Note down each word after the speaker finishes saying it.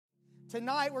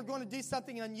Tonight we're going to do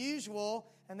something unusual,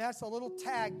 and that's a little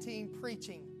tag team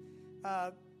preaching.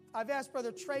 I've asked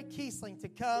Brother Trey Kiesling to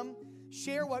come,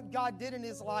 share what God did in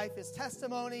his life, his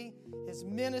testimony, his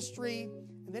ministry,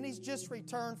 and then he's just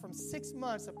returned from 6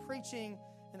 months of preaching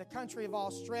in the country of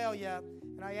Australia,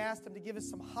 and I asked him to give us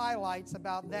some highlights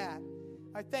about that.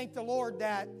 I thank the Lord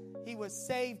that he was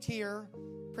saved here.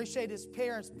 Appreciate his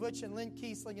parents, Butch and Lynn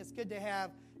Kiesling. It's good to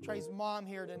have Trey's mom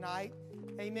here tonight.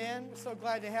 Amen. So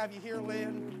glad to have you here,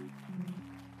 Lynn.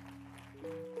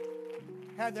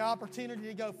 Had the opportunity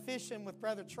to go fishing with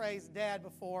Brother Trey's dad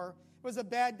before. It was a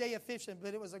bad day of fishing,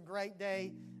 but it was a great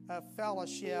day of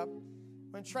fellowship.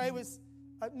 When Trey was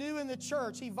new in the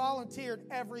church, he volunteered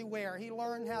everywhere. He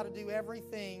learned how to do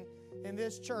everything in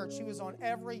this church. He was on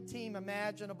every team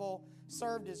imaginable,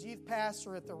 served as youth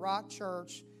pastor at the Rock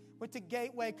Church, went to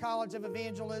Gateway College of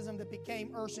Evangelism that became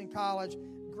Urshan College,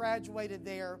 graduated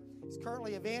there. He's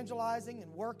currently evangelizing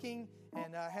and working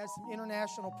and has some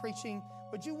international preaching.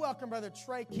 Would you welcome Brother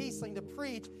Trey Kiesling to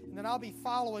preach, and then I'll be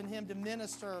following him to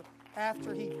minister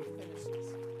after he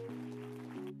finishes.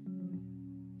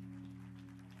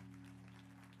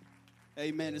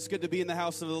 Amen. It's good to be in the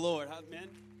house of the Lord. Amen.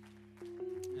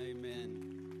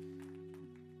 Amen.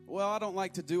 Well, I don't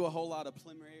like to do a whole lot of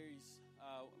preliminaries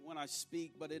when I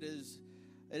speak, but it is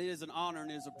an honor and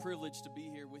it is a privilege to be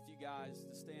here with you guys,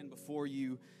 to stand before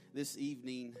you this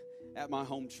evening at my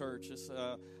home church. It's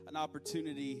an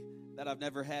opportunity that I've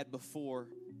never had before,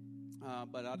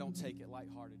 but I don't take it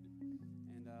lighthearted.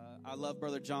 And I love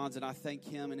Brother Johns, and I thank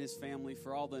him and his family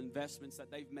for all the investments that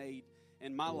they've made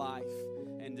in my life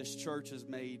and this church has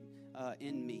made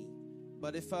in me.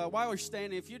 But if while we're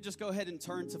standing, if you just go ahead and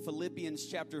turn to Philippians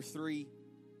chapter 3.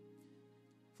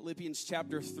 Philippians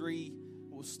chapter 3,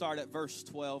 we'll start at verse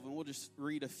 12, and we'll just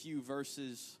read a few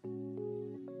verses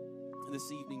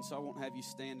this evening, so I won't have you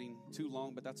standing too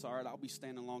long, but that's all right. I'll be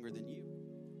standing longer than you.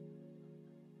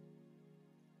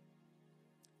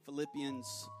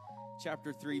 Philippians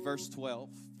chapter 3, verse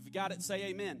 12. If you got it, say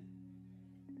amen.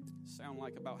 Sound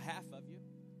like about half of you,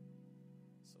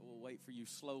 so we'll wait for you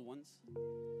slow ones.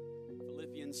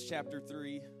 Philippians chapter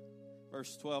 3,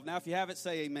 verse 12. Now, if you have it,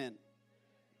 say amen.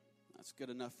 That's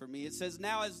good enough for me. It says,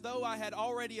 now as though I had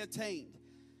already attained,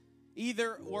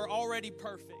 either were already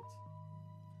perfect,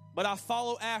 but I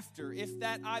follow after, if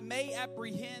that I may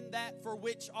apprehend that for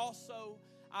which also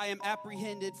I am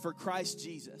apprehended for Christ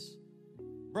Jesus.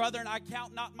 Brethren, I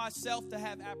count not myself to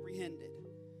have apprehended,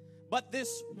 but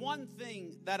this one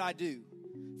thing that I do,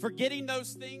 forgetting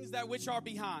those things that which are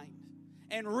behind,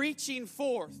 and reaching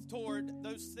forth toward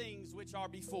those things which are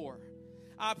before,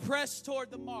 I press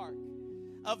toward the mark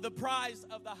of the prize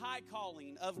of the high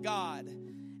calling of God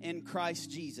in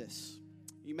Christ Jesus.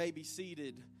 You may be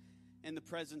seated in the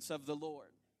presence of the Lord.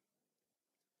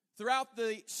 Throughout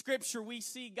the scripture, we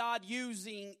see God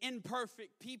using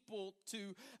imperfect people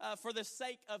for the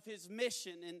sake of his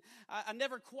mission. And I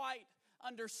never quite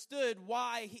understood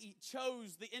why he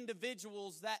chose the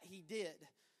individuals that he did.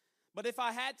 But if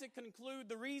I had to conclude,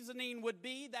 the reasoning would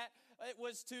be that it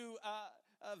was to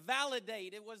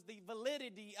validate, it was the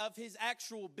validity of his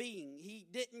actual being. He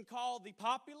didn't call the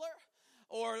popular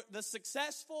or the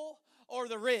successful or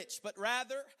the rich, but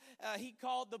rather he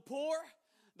called the poor,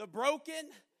 the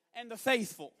broken, and the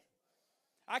faithful.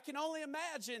 I can only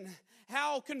imagine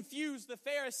how confused the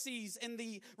Pharisees and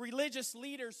the religious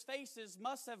leaders' faces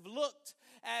must have looked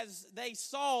as they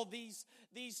saw these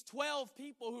 12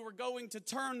 people who were going to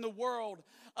turn the world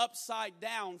upside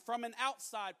down from an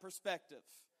outside perspective.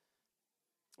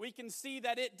 We can see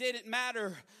that it didn't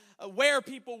matter where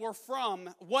people were from,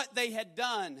 what they had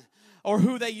done, or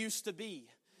who they used to be.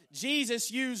 Jesus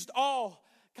used all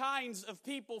kinds of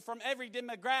people from every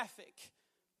demographic.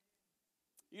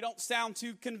 You don't sound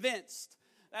too convinced.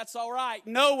 That's all right.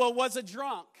 Noah was a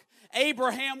drunk.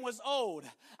 Abraham was old.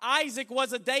 Isaac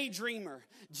was a daydreamer.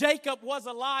 Jacob was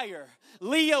a liar.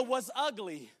 Leah was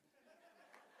ugly.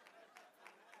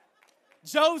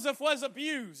 Joseph was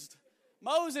abused.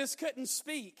 Moses couldn't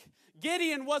speak.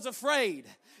 Gideon was afraid.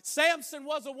 Samson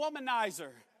was a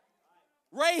womanizer.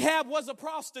 Rahab was a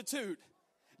prostitute.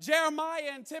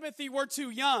 Jeremiah and Timothy were too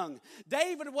young.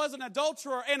 David was an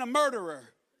adulterer and a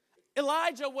murderer.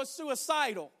 Elijah was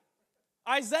suicidal.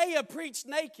 Isaiah preached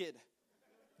naked.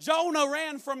 Jonah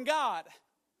ran from God.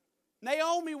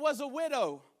 Naomi was a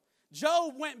widow.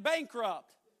 Job went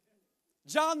bankrupt.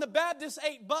 John the Baptist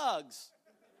ate bugs.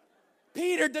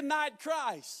 Peter denied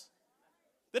Christ.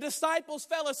 The disciples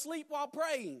fell asleep while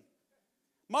praying.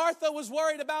 Martha was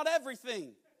worried about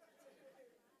everything.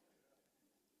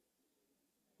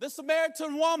 The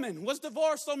Samaritan woman was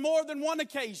divorced on more than one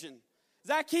occasion.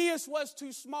 Zacchaeus was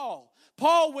too small.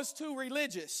 Paul was too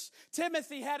religious.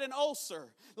 Timothy had an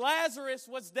ulcer. Lazarus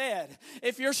was dead.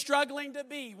 If you're struggling to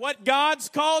be what God's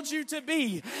called you to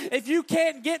be, if you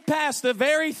can't get past the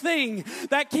very thing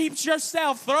that keeps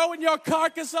yourself throwing your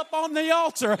carcass up on the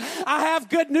altar, I have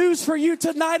good news for you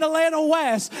tonight, Atlanta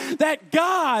West, that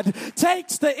God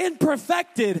takes the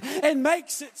imperfected and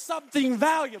makes it something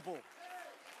valuable.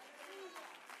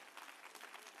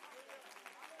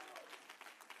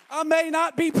 I may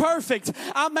not be perfect.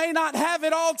 I may not have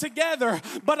it all together,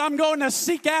 but I'm going to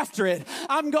seek after it.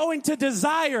 I'm going to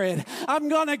desire it. I'm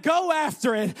going to go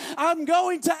after it. I'm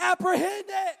going to apprehend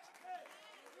it.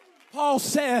 Paul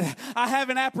said, I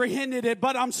haven't apprehended it,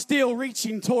 but I'm still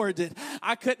reaching towards it.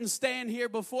 I couldn't stand here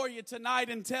before you tonight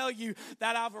and tell you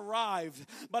that I've arrived,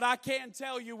 but I can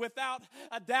tell you without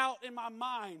a doubt in my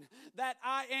mind that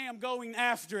I am going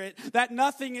after it, that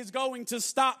nothing is going to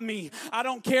stop me. I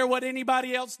don't care what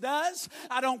anybody else does.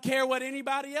 I don't care what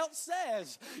anybody else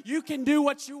says. You can do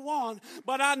what you want,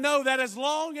 but I know that as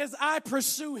long as I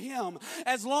pursue Him,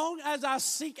 as long as I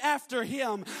seek after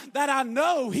Him, that I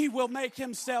know He will make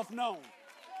Himself known.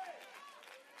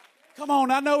 Come on,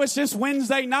 I know it's just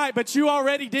Wednesday night, but you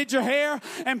already did your hair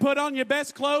and put on your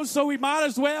best clothes, so we might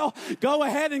as well go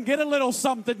ahead and get a little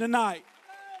something tonight.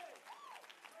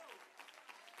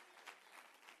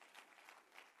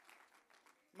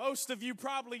 Most of you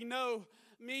probably know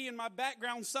me and my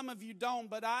background. Some of you don't,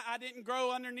 but I didn't grow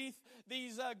up underneath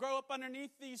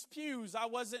these pews. I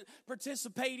wasn't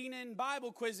participating in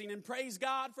Bible quizzing, and praise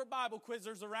God for Bible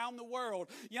quizzers around the world.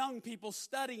 Young people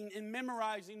studying and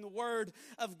memorizing the Word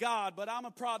of God, but I'm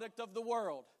a product of the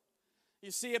world.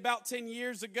 You see, about 10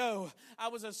 years ago, I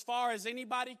was as far as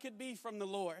anybody could be from the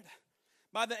Lord.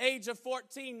 By the age of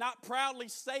 14, not proudly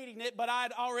stating it, but I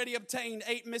had already obtained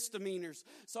 8 misdemeanors.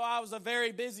 So I was a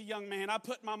very busy young man. I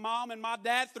put my mom and my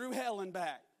dad through hell and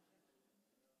back.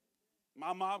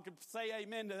 My mom could say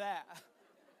amen to that.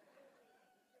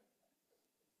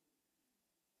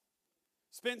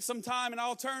 Spent some time in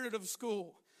alternative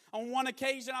school. On one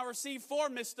occasion, I received 4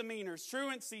 misdemeanors: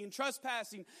 truancy and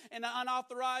trespassing in an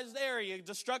unauthorized area,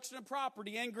 destruction of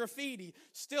property, and graffiti.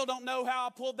 Still don't know how I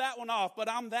pulled that one off, but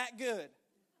I'm that good.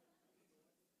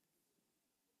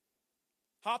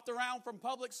 Hopped around from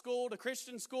public school to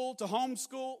Christian school to home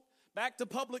school, back to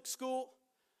public school.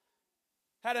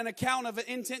 Had an account of an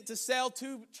intent to sell,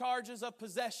 2 charges of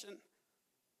possession.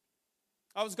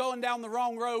 I was going down the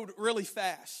wrong road really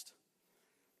fast.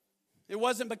 It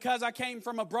wasn't because I came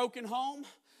from a broken home.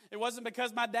 It wasn't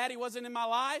because my daddy wasn't in my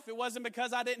life. It wasn't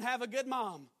because I didn't have a good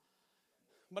mom.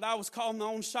 But I was calling my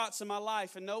own shots in my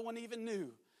life, and no one even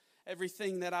knew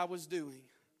everything that I was doing.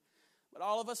 But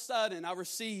all of a sudden, I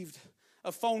received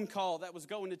a phone call that was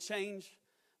going to change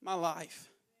my life.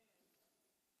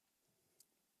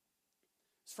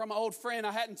 It's from an old friend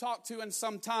I hadn't talked to in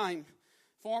some time.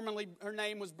 Formerly, her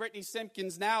name was Brittany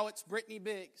Simpkins. Now it's Brittany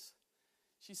Biggs.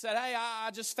 She said, hey, I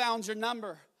just found your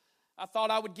number. I thought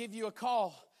I would give you a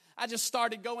call. I just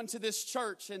started going to this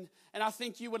church, and I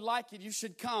think you would like it. You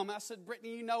should come. I said,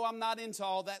 Brittany, you know I'm not into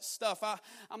all that stuff.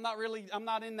 I'm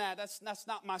not in that. That's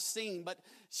not my scene. But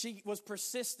she was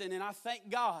persistent, and I thank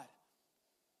God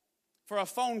for a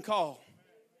phone call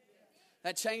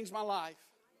that changed my life.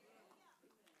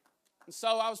 And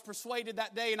so I was persuaded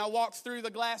that day, and I walked through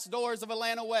the glass doors of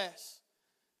Atlanta West.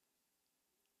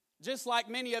 Just like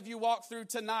many of you walked through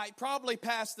tonight, probably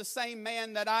past the same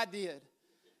man that I did.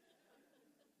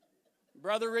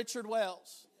 Brother Richard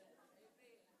Wells.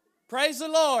 Praise the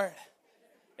Lord.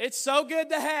 It's so good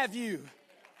to have you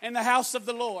in the house of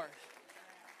the Lord.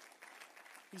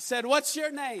 He said, what's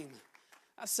your name?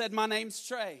 I said, my name's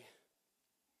Trey.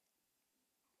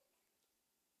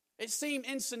 It seemed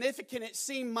insignificant. It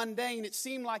seemed mundane. It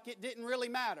seemed like it didn't really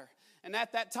matter. And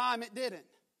at that time, it didn't.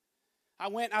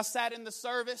 I sat in the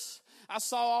service. I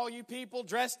saw all you people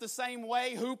dressed the same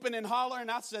way, hooping and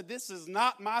hollering. I said, this is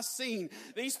not my scene.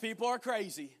 These people are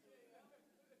crazy.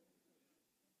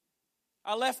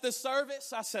 I left the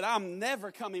service. I said, I'm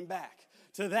never coming back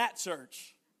to that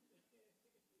church.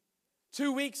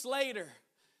 2 weeks later,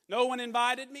 no one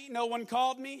invited me. No one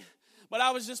called me. But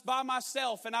I was just by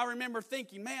myself, and I remember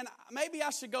thinking, man, maybe I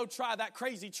should go try that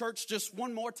crazy church just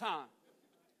one more time.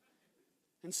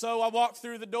 And so I walked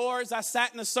through the doors. I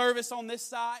sat in the service on this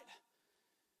side.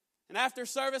 And after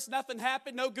service, nothing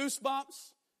happened. No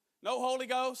goosebumps, no Holy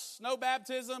Ghost, no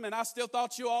baptism, and I still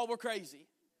thought you all were crazy.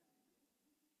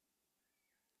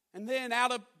 And then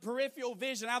out of peripheral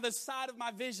vision, out of the side of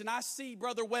my vision, I see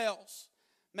Brother Wells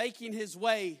making his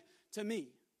way to me.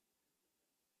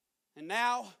 And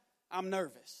now I'm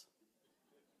nervous.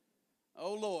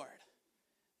 Oh, Lord,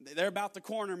 they're about to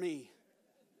corner me.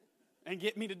 and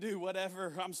get me to do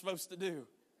whatever I'm supposed to do.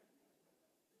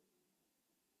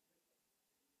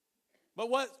 But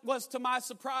what was to my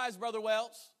surprise, Brother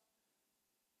Wells?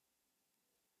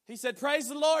 He said, "Praise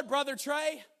the Lord, Brother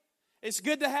Trey. It's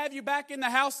good to have you back in the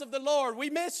house of the Lord. We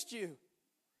missed you."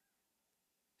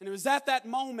 And it was at that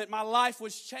moment my life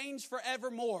was changed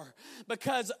forevermore,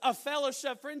 because a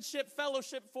fellowship, friendship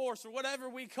fellowship force, or whatever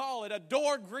we call it, a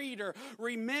door greeter,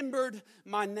 remembered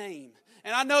my name.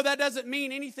 And I know that doesn't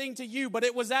mean anything to you, but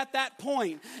it was at that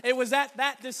point, it was at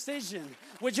that decision,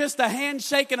 with just a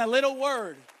handshake and a little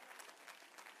word,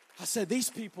 I said, these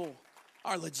people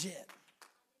are legit.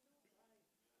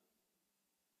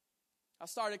 I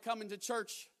started coming to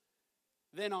church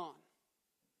then on.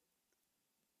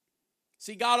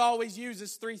 See, God always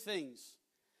uses three things.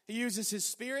 He uses His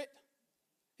Spirit,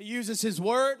 He uses His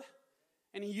Word,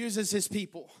 and He uses His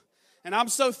people. And I'm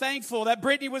so thankful that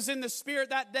Brittany was in the Spirit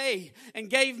that day and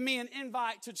gave me an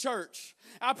invite to church.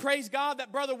 I praise God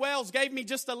that Brother Wells gave me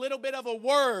just a little bit of a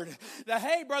word that,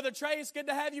 hey, Brother Trey, it's good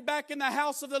to have you back in the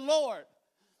house of the Lord.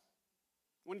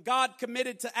 When God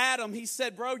committed to Adam, He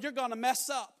said, bro, you're going to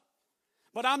mess up.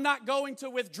 But I'm not going to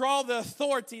withdraw the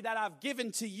authority that I've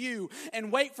given to you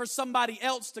and wait for somebody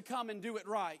else to come and do it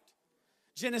right.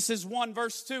 Genesis 1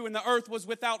 verse 2, and the earth was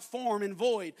without form and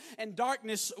void, and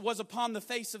darkness was upon the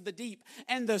face of the deep,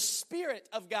 and the Spirit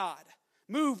of God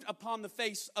moved upon the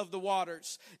face of the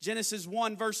waters. Genesis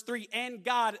 1 verse 3, and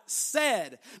God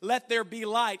said, let there be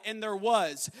light, and there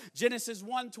was. Genesis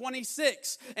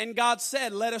 1:26, and God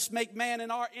said, let us make man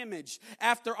in our image,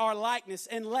 after our likeness,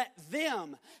 and let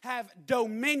them have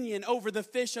dominion over the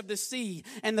fish of the sea,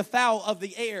 and the fowl of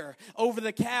the air, over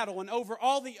the cattle, and over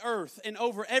all the earth, and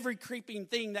over every creeping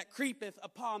thing that creepeth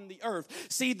upon the earth.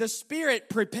 See, the Spirit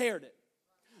prepared it.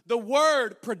 The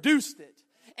Word produced it.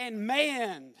 And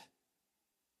man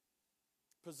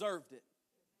preserved it.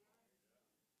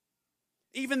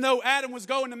 Even though Adam was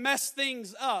going to mess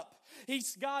things up,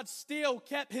 God still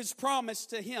kept His promise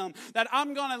to him that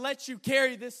I'm going to let you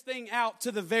carry this thing out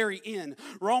to the very end.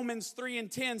 Romans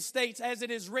 3:10 states, as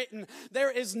it is written, there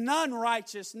is none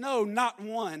righteous, no, not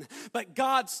one. But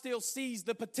God still sees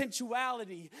the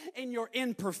potentiality in your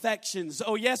imperfections.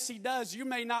 Oh, yes, He does. You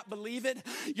may not believe it.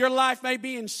 Your life may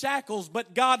be in shackles,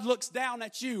 but God looks down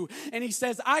at you and He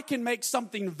says, I can make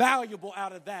something valuable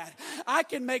out of that. I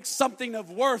can make something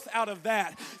of worth out of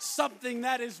that. Something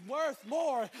that is worth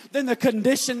more than the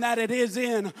condition that it is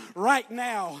in right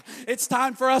now. It's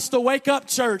time for us to wake up,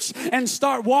 church, and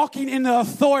start walking in the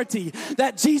authority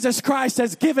that Jesus Christ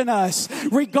has given us,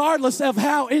 regardless of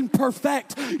how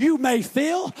imperfect you may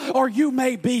feel or you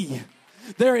may be.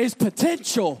 There is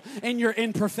potential in your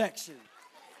imperfection.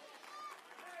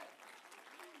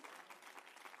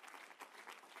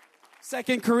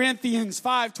 Second Corinthians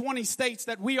 5:20 states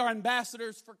that we are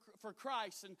ambassadors for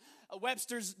Christ, and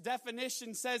Webster's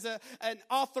definition says an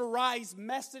authorized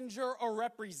messenger or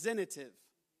representative.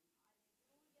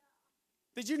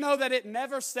 Did you know that it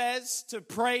never says to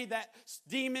pray that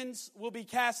demons will be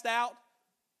cast out?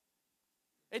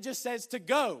 It just says to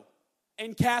go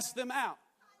and cast them out.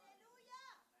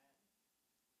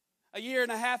 A year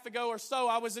and a half ago or so,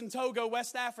 I was in Togo,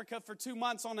 West Africa for 2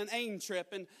 months on an AIM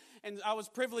trip, and I was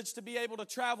privileged to be able to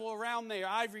travel around there,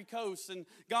 Ivory Coast and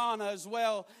Ghana as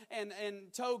well, and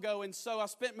Togo. And so I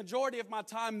spent majority of my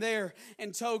time there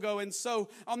in Togo. And so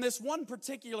on this one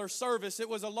particular service, it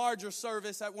was a larger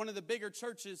service at one of the bigger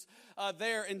churches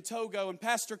there in Togo. And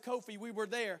Pastor Kofi, we were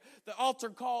there. The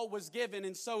altar call was given,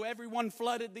 and so everyone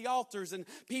flooded the altars, and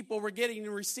people were getting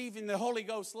and receiving the Holy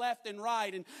Ghost left and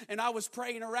right. And I was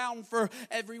praying around for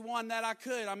everyone that I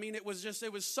could. I mean, it was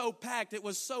so packed. It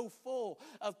was so full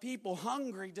of people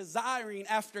hungry, desiring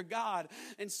after God.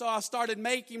 And so I started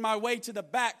making my way to the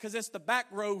back, because it's the back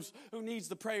rows who needs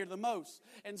the prayer the most.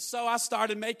 And so I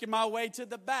started making my way to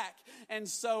the back. And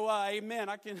so, amen,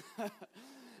 I can,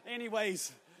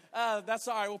 anyways, that's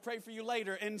all right. We'll pray for you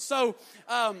later. And so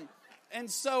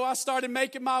I started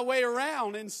making my way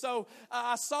around. And so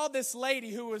I saw this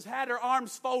lady who had her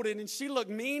arms folded, and she looked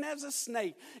mean as a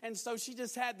snake. And so she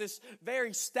just had this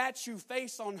very statue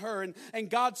face on her. And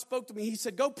God spoke to me. He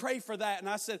said, go pray for that. And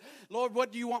I said, Lord,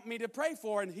 what do you want me to pray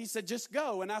for? And He said, just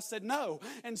go. And I said, no.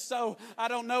 And so I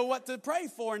don't know what to pray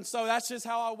for. And so that's just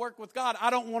how I work with God. I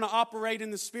don't want to operate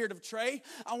in the spirit of Trey.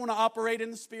 I want to operate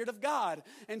in the spirit of God.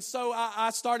 And so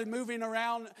I started moving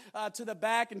around to the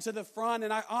back and to the front.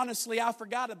 And I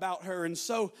forgot about her. And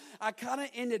so I kind of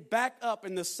ended back up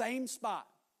in the same spot.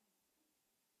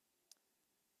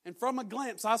 And from a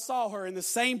glimpse, I saw her in the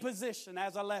same position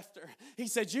as I left her. He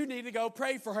said, you need to go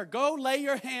pray for her. Go lay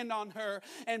your hand on her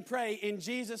and pray in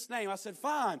Jesus' name. I said,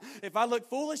 fine. If I look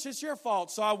foolish, it's your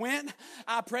fault. So I went,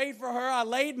 I prayed for her. I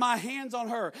laid my hands on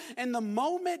her. And the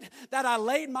moment that I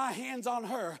laid my hands on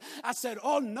her, I said,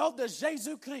 au nom de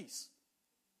Jésus Christ.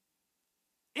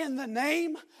 In the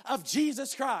name of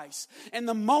Jesus Christ. And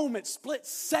the moment, split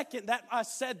second that I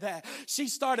said that, she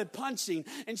started punching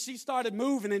and she started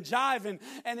moving and jiving,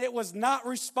 and it was not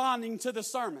responding to the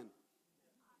sermon.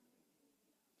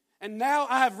 And now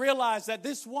I have realized that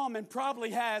this woman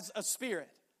probably has a spirit.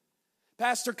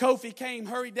 Pastor Kofi came,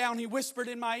 hurried down, he whispered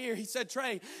in my ear. He said,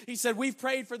 Trey, he said, we've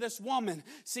prayed for this woman.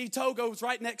 See, Togo's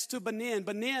right next to Benin.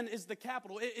 Benin is the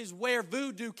capital. It is where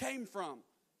voodoo came from.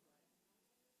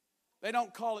 They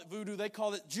don't call it voodoo, they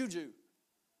call it juju.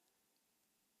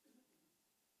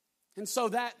 And so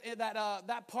that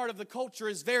part of the culture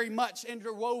is very much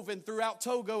interwoven throughout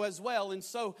Togo as well. And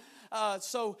so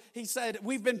he said,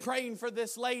 we've been praying for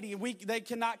this lady. They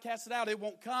cannot cast it out. It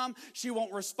won't come. She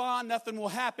won't respond. Nothing will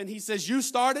happen. He says, you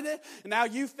started it, and now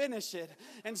you finish it.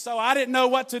 And so I didn't know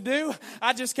what to do.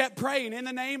 I just kept praying in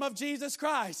the name of Jesus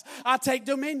Christ. I take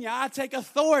dominion. I take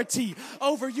authority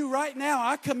over you right now.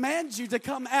 I command you to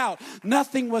come out.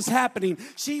 Nothing was happening.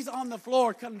 She's on the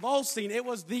floor convulsing. It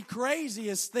was the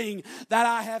craziest thing that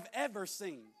I have ever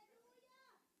seen.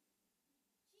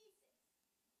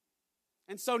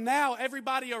 And so now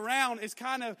everybody around is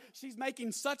she's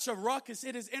making such a ruckus.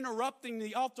 It is interrupting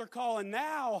the altar call. And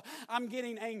now I'm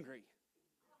getting angry.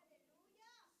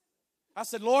 I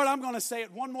said, Lord, I'm going to say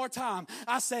it one more time.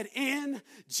 I said, in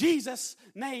Jesus'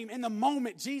 name. In the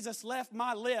moment Jesus left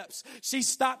my lips, she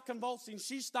stopped convulsing.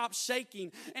 She stopped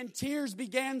shaking. And tears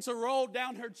began to roll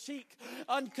down her cheek,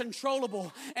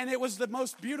 uncontrollable. And it was the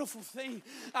most beautiful thing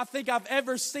I think I've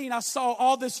ever seen. I saw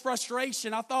all this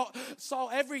frustration. Saw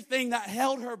everything that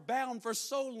held her bound for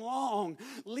so long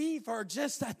leave her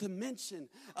just at the mention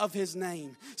of his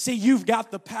name. See, you've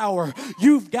got the power.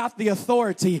 You've got the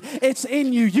authority. It's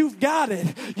in you. You've got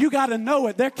it. You got to know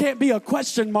it. There can't be a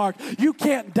question mark. You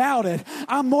can't doubt it.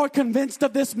 I'm more convinced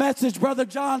of this message, Brother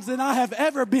Johns, than I have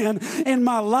ever been in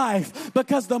my life,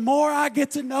 because the more I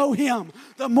get to know him,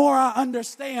 the more I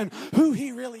understand who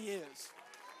he really is.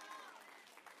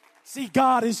 See,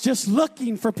 God is just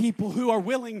looking for people who are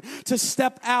willing to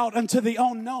step out into the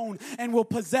unknown and will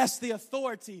possess the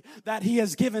authority that he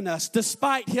has given us,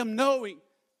 despite him knowing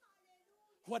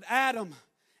what Adam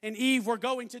and Eve were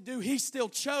going to do. He still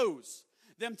chose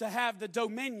them to have the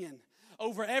dominion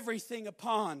over everything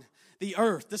upon the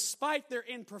earth. Despite their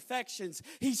imperfections,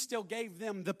 he still gave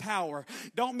them the power.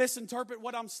 Don't misinterpret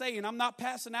what I'm saying. I'm not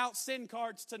passing out sin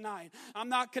cards tonight. I'm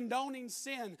not condoning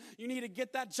sin. You need to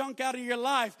get that junk out of your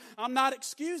life. I'm not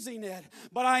excusing it,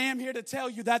 but I am here to tell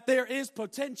you that there is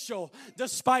potential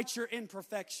despite your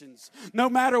imperfections. No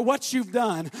matter what you've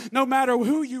done, no matter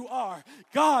who you are,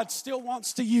 God still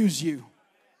wants to use you.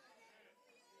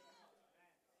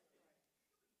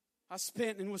 I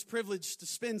spent and was privileged to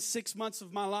spend 6 months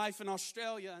of my life in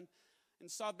Australia.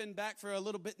 And so I've been back for a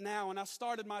little bit now. And I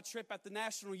started my trip at the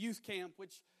National Youth Camp,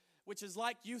 which is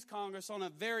like Youth Congress on a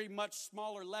very much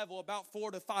smaller level, about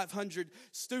 400 to 500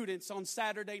 students. On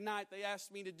Saturday night, they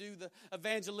asked me to do the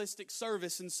evangelistic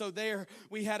service. And so there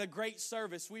we had a great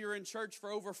service. We were in church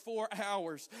for over 4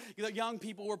 hours. The young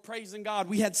people were praising God.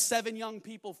 We had 7 young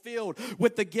people filled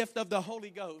with the gift of the Holy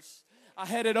Ghost. I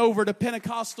headed over to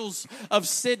Pentecostals of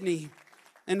Sydney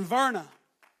and Verna,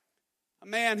 a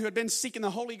man who had been seeking the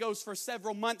Holy Ghost for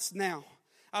several months now.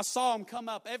 I saw him come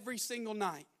up every single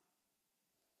night.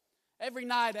 Every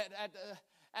night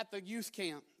at the youth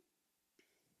camp.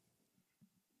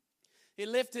 He'd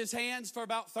lift his hands for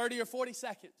about 30 or 40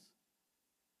 seconds.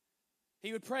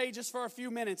 He would pray just for a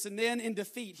few minutes, and then in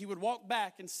defeat, he would walk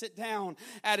back and sit down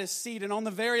at his seat. And on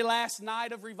the very last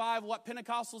night of revival at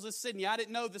Pentecostals of Sydney, I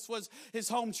didn't know this was his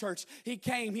home church. He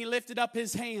came, he lifted up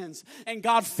his hands, and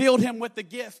God filled him with the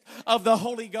gift of the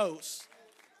Holy Ghost.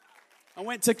 I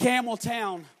went to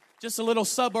Campbelltown, just a little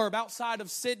suburb outside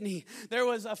of Sydney. There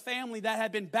was a family that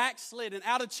had been backslidden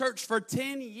out of church for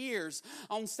 10 years.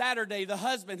 On Saturday, the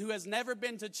husband, who has never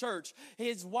been to church,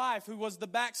 his wife, who was the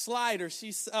backslider,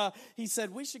 he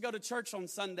said, we should go to church on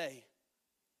Sunday.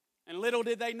 And little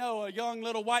did they know, a young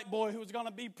little white boy who was going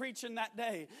to be preaching that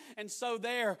day. And so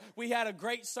there, we had a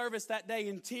great service that day,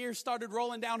 and tears started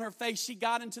rolling down her face. She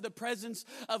got into the presence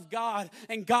of God,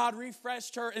 and God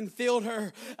refreshed her and filled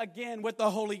her again with the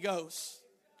Holy Ghost.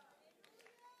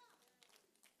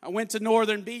 I went to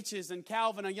Northern Beaches, and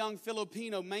Calvin, a young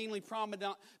Filipino, mainly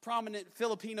prominent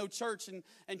Filipino church,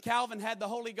 and Calvin had the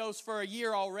Holy Ghost for a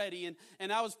year already,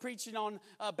 and I was preaching on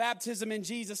baptism in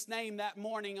Jesus' name that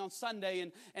morning on Sunday,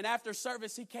 and after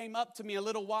service, he came up to me a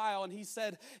little while, and he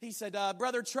said,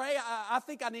 Brother Trey, I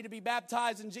think I need to be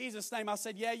baptized in Jesus' name. I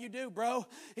said, yeah, you do, bro.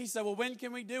 He said, well, when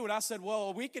can we do it? I said,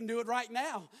 well, we can do it right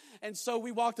now. And so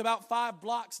we walked about 5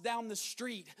 blocks down the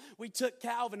street. We took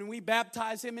Calvin and we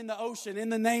baptized him in the ocean in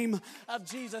the name of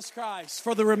Jesus Christ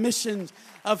for the remission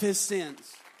of his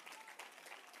sins.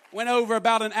 Went over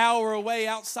about an hour away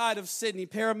outside of Sydney,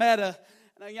 Parramatta,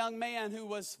 and a young man who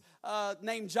was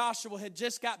named Joshua had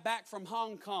just got back from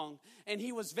Hong Kong, and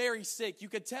he was very sick. You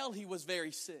could tell he was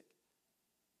very sick.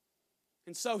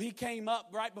 And so he came up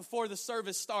right before the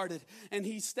service started, and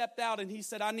he stepped out and he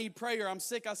said, I need prayer. I'm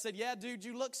sick. I said, yeah, dude,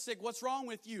 you look sick. What's wrong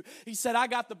with you? He said, I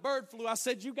got the bird flu. I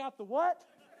said, you got the what?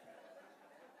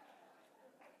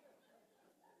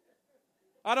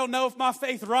 I don't know if my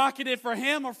faith rocketed for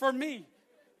him or for me.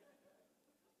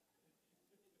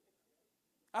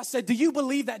 I said, do you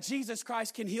believe that Jesus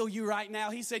Christ can heal you right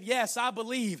now? He said, yes, I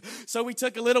believe. So we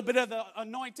took a little bit of the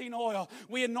anointing oil.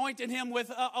 We anointed him with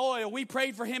oil. We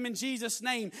prayed for him in Jesus'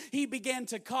 name. He began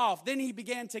to cough. Then he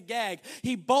began to gag.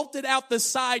 He bolted out the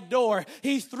side door.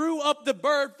 He threw up the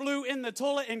bird flu in the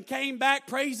toilet and came back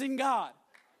praising God.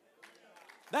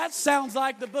 That sounds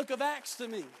like the book of Acts to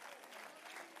me.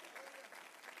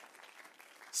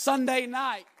 Sunday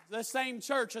night, the same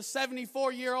church, a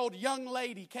 74-year-old young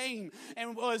lady came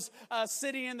and was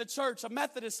sitting in the church, a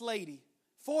Methodist lady,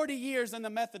 40 years in the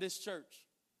Methodist church.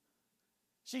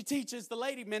 She teaches the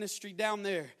lady ministry down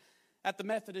there at the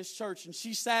Methodist church, and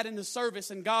she sat in the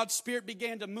service, and God's Spirit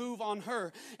began to move on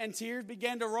her, and tears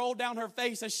began to roll down her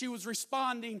face as she was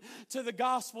responding to the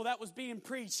gospel that was being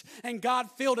preached, and God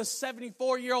filled a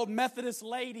 74-year-old Methodist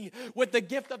lady with the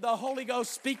gift of the Holy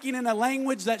Ghost, speaking in a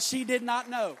language that she did not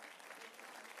know.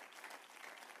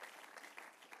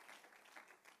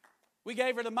 We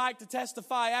gave her the mic to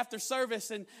testify after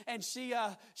service, and she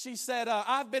said,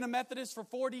 I've been a Methodist for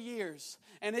 40 years,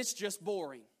 and it's just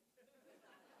boring.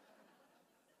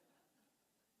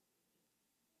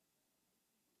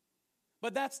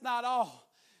 But that's not all.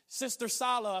 Sister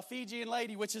Sala, a Fijian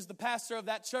lady, which is the pastor of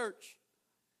that church,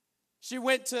 she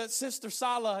went to Sister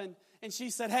Sala and she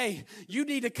said, hey, you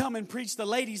need to come and preach the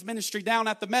ladies' ministry down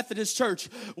at the Methodist church,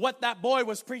 what that boy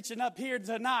was preaching up here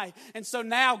tonight. And so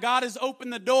now God has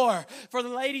opened the door for the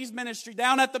ladies' ministry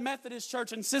down at the Methodist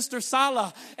church. And Sister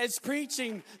Sala is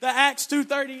preaching the Acts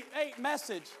 2:38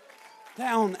 message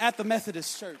down at the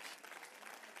Methodist church.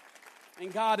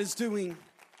 And God is doing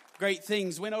great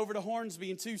things. Went over to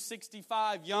Hornsby, and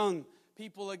 265 young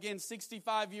people, again,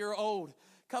 65-year-old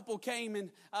couple came, and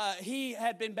he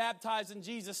had been baptized in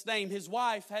Jesus' name. His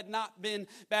wife had not been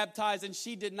baptized, and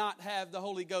she did not have the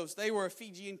Holy Ghost. They were a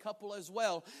Fijian couple as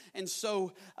well. And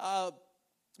so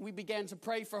we began to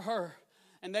pray for her,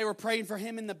 and they were praying for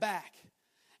him in the back.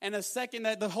 And the second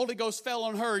that the Holy Ghost fell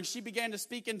on her and she began to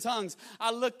speak in tongues,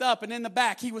 I looked up, and in the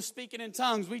back he was speaking in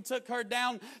tongues. We took her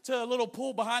down to a little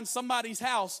pool behind somebody's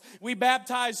house. We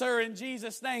baptized her in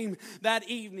Jesus' name that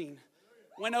evening.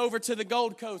 Went over to the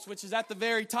Gold Coast, which is at the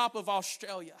very top of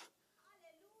Australia.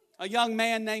 A young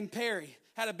man named Perry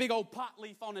had a big old pot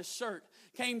leaf on his shirt.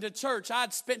 Came to church.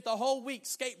 I'd spent the whole week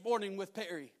skateboarding with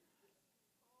Perry.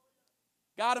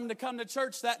 Got him to come to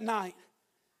church that night.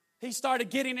 He started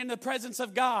getting in the presence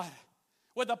of God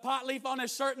with a pot leaf on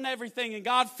his shirt and everything. And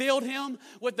God filled him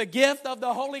with the gift of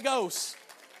the Holy Ghost.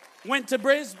 Went to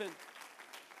Brisbane.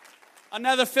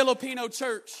 Another Filipino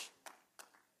church.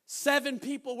 7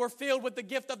 people were filled with the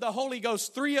gift of the Holy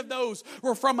Ghost. 3 of those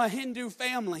were from a Hindu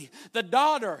family. The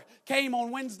daughter came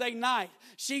on Wednesday night.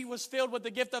 She was filled with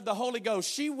the gift of the Holy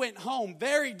Ghost. She went home,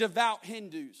 very devout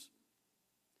Hindus.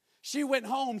 She went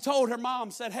home, told her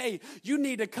mom, said, hey, you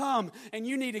need to come and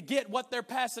you need to get what they're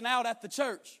passing out at the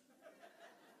church.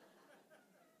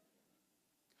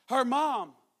 Her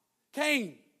mom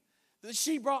came.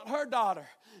 She brought her daughter.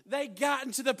 They got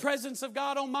into the presence of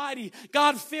God Almighty.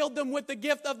 God filled them with the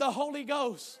gift of the Holy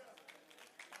Ghost.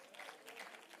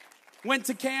 Went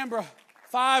to Canberra.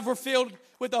 5 were filled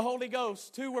with the Holy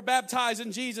Ghost. 2 were baptized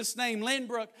in Jesus' name.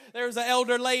 Lynbrook, there was an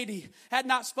elder lady, had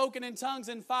not spoken in tongues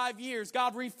in 5 years.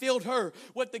 God refilled her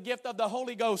with the gift of the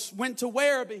Holy Ghost. Went to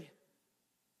Werribee.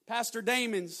 Pastor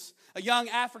Damon's, a young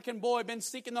African boy, been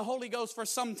seeking the Holy Ghost for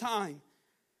some time.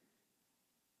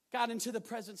 Got into the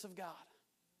presence of God.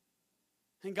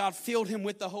 And God filled him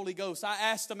with the Holy Ghost. I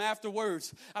asked him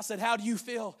afterwards, I said, how do you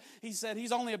feel? He said,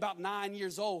 he's only about 9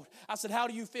 years old. I said, how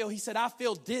do you feel? He said, I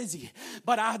feel dizzy,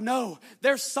 but I know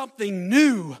there's something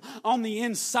new on the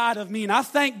inside of me. And I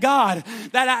thank God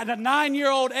that at a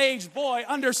 9-year-old age, boy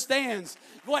understands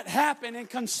what happened and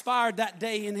conspired that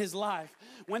day in his life.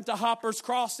 Went to Hoppers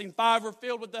Crossing. 5 were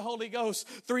filled with the Holy Ghost.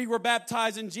 3 were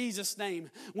baptized in Jesus' name.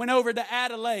 Went over to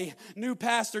Adelaide. New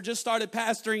pastor just started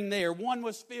pastoring there. 1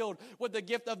 was filled with the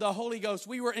gift of the Holy Ghost.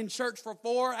 We were in church for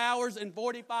 4 hours and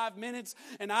 45 minutes,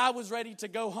 and I was ready to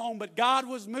go home. But God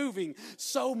was moving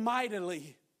so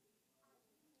mightily.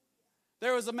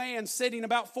 There was a man sitting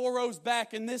about 4 rows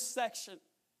back in this section.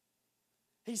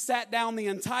 He sat down the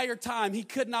entire time. He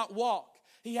could not walk.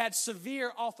 He had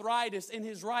severe arthritis in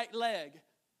his right leg.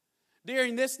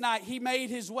 During this night, he made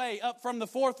his way up from the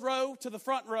 4th row to the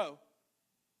front row.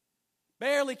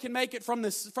 Barely can make it from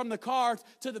the car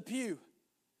to the pew.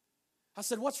 I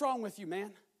said, what's wrong with you,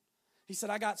 man? He said,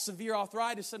 I got severe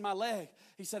arthritis in my leg.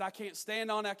 He said, I can't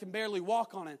stand on it. I can barely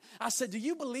walk on it. I said, do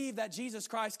you believe that Jesus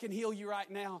Christ can heal you right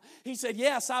now? He said,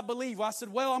 yes, I believe. Well, I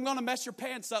said, well, I'm going to mess your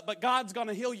pants up, but God's going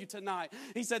to heal you tonight.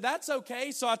 He said, that's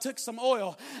okay. So I took some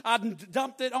oil. I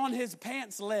dumped it on his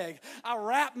pants leg. I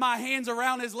wrapped my hands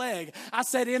around his leg. I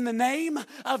said, in the name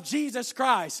of Jesus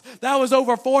Christ. That was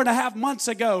over 4.5 months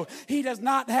ago. He does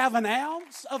not have an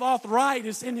ounce of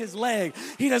arthritis in his leg.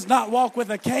 He does not walk with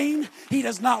a cane. He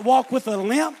does not walk with a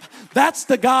limp. That's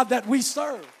the God that we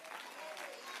serve.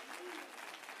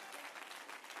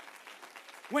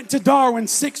 Went to Darwin,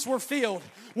 6 were filled.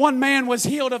 1 man was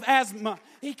healed of asthma.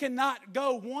 He cannot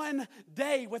go 1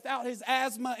 day without his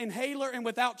asthma inhaler and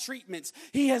without treatments.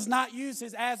 He has not used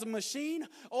his asthma machine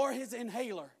or his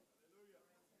inhaler.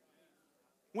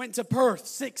 Went to Perth,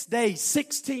 6 days,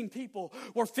 16 people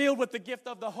were filled with the gift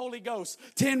of the Holy Ghost.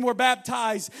 10 were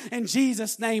baptized in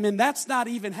Jesus' name, and that's not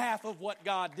even half of what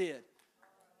God did.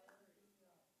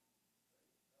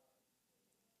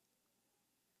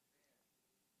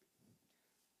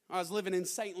 I was living in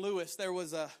St. Louis.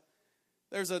 There's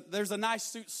a nice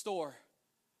suit store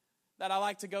that I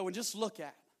like to go and just look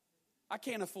at. I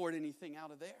can't afford anything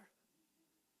out of there,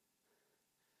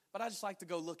 but I just like to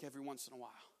go look every once in a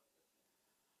while.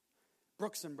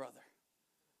 Brooks and Brother.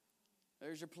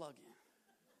 There's your plug-in.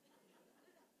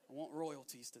 I want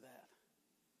royalties to that.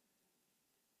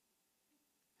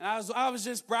 And I was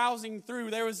just browsing through.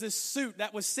 There was this suit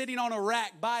that was sitting on a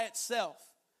rack by itself.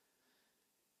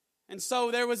 And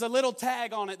so there was a little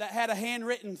tag on it that had a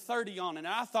handwritten 30 on it. And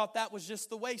I thought that was just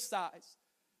the waist size.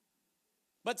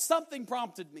 But something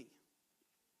prompted me.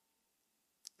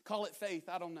 Call it faith,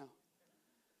 I don't know.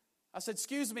 I said,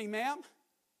 excuse me, ma'am.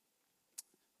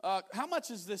 How much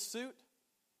is this suit?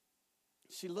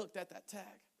 She looked at that tag.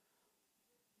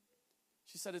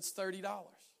 She said, it's $30.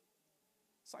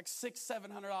 It's like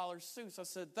 $600-700 suits. I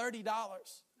said, $30.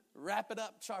 Wrap it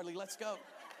up, Charlie. Let's go.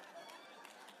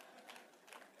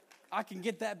 I can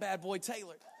get that bad boy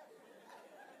tailored.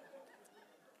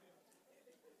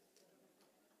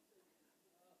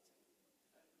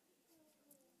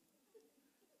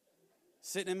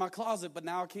 Sitting in my closet, but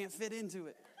now I can't fit into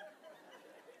it.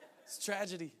 It's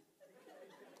tragedy.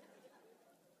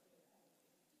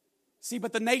 See,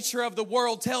 but the nature of the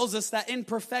world tells us that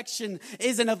imperfection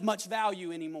isn't of much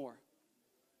value anymore.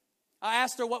 I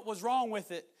asked her what was wrong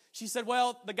with it. She said,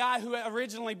 well, the guy who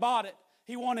originally bought it,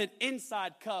 he wanted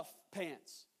inside cuff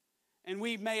pants. And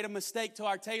we made a mistake to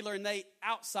our tailor and they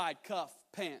outside cuff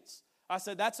pants. I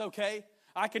said, that's okay.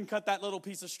 I can cut that little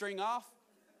piece of string off.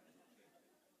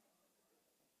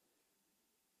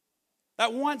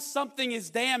 That once something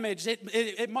is damaged,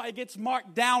 it gets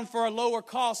marked down for a lower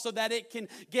cost so that it can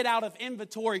get out of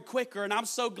inventory quicker. And I'm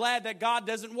so glad that God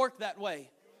doesn't work that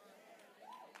way.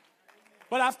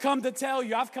 But I've come to tell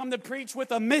you, I've come to preach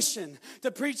with a mission,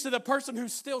 to preach to the person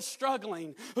who's still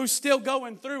struggling, who's still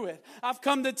going through it. I've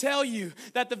come to tell you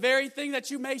that the very thing that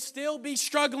you may still be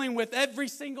struggling with every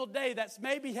single day that's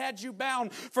maybe had you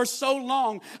bound for so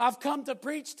long, I've come to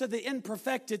preach to the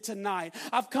imperfected tonight.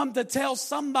 I've come to tell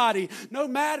somebody, no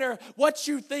matter what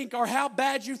you think or how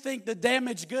bad you think the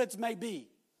damaged goods may be,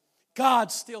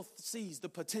 God still sees the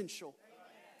potential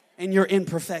in your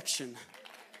imperfection.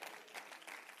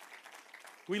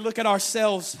 We look at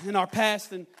ourselves in our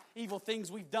past and evil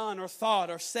things we've done or thought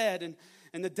or said,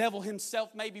 and the devil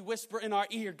himself maybe whisper in our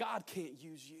ear, God can't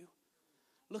use you.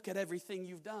 Look at everything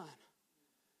you've done.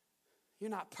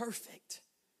 You're not perfect.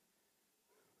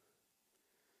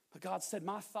 But God said,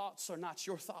 my thoughts are not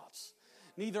your thoughts.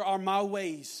 Neither are my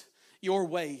ways your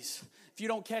ways. If If you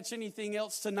don't catch anything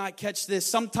else tonight, catch this.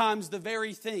 Sometimes the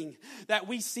very thing that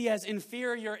we see as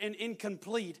inferior and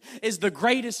incomplete is the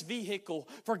greatest vehicle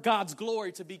for God's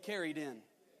glory to be carried in.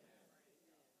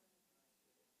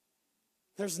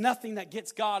 There's nothing that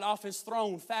gets God off His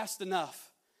throne fast enough,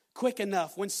 quick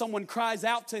enough, when someone cries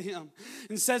out to Him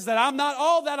and says that I'm not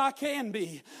all that I can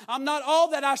be. I'm not all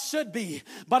that I should be,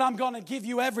 but I'm going to give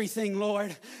you everything,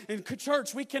 Lord. In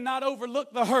church, we cannot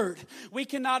overlook the hurt. We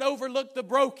cannot overlook the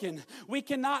broken. We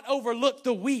cannot overlook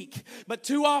the weak. But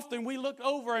too often we look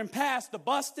over and past the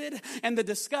busted and the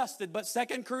disgusted. But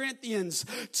 2 Corinthians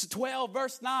 12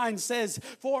 verse 9 says,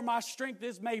 for my strength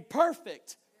is made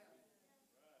perfect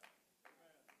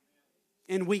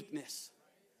in weakness.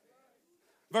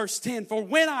 Verse 10, for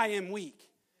when I am weak,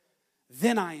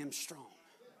 then I am strong.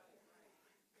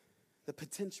 The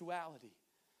potentiality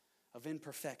of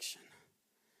imperfection.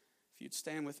 If you'd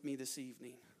stand with me this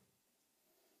evening.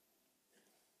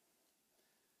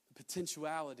 The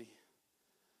potentiality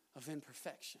of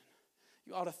imperfection.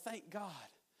 You ought to thank God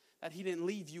that He didn't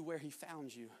leave you where He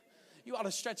found you. You ought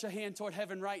to stretch a hand toward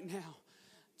heaven right now.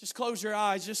 Just close your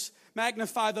eyes. Just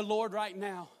magnify the Lord right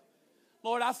now.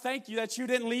 Lord, I thank you that you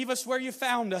didn't leave us where you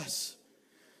found us.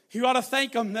 You ought to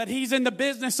thank Him that He's in the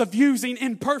business of using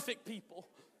imperfect people.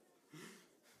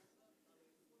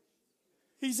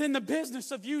 He's in the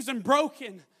business of using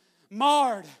broken,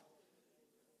 marred,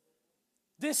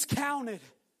 discounted,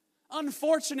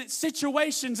 unfortunate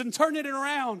situations and turning it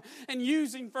around and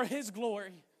using for His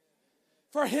glory,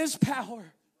 for His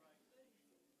power,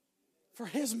 for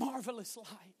His marvelous light.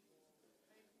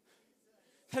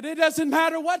 That it doesn't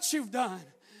matter what you've done.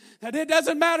 That it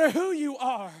doesn't matter who you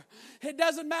are. It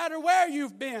doesn't matter where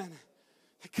you've been.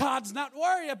 God's not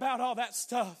worried about all that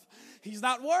stuff. He's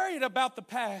not worried about the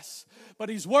past. But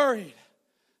He's worried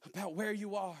about where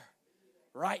you are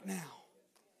right now.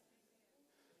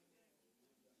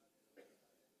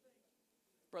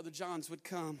 Brother Johns would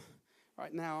come.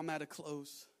 Right now I'm at a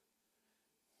close.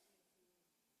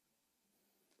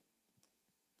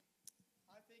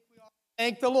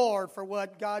 Thank the Lord for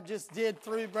what God just did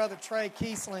through Brother Trey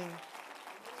Kiesling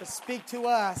to speak to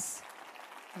us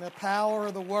in the power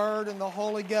of the Word and the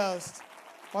Holy Ghost.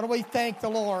 Why don't we thank the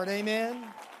Lord? Amen.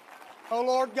 Oh,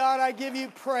 Lord God, I give you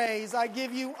praise. I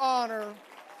give you honor.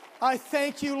 I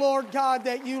thank you, Lord God,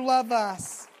 that you love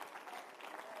us.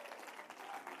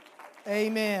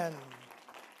 Amen.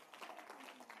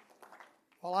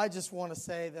 Well, I just want to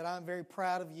say that I'm very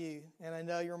proud of you, and I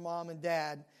know your mom and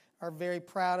dad are very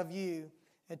proud of you.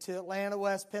 And to Atlanta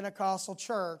West Pentecostal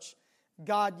Church,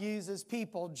 God uses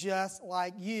people just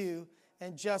like you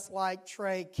and just like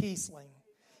Trey Kiesling.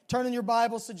 Turn in your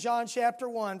Bibles to John chapter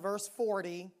 1, verse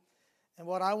 40. And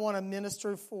what I want to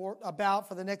minister about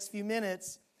for the next few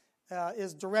minutes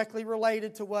is directly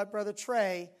related to what Brother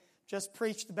Trey just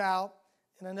preached about.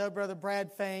 And I know Brother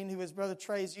Brad Fain, who is Brother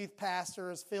Trey's youth pastor,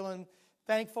 is feeling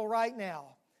thankful right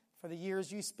now for the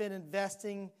years you spent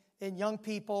investing in young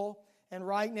people. And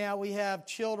right now we have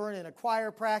children in a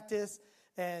choir practice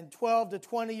and 12 to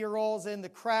 20-year-olds in the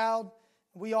crowd.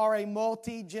 We are a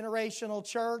multi-generational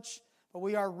church, but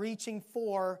we are reaching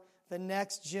for the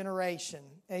next generation.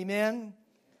 Amen?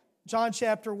 John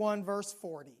chapter 1, verse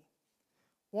 40.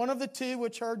 One of the two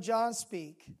which heard John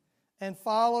speak and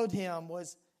followed him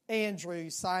was Andrew,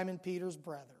 Simon Peter's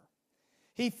brother.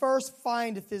 He first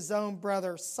findeth his own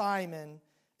brother Simon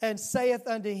and saith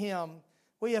unto him,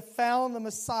 we have found the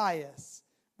Messiah,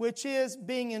 which is,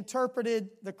 being interpreted,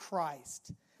 the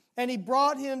Christ. And he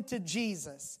brought him to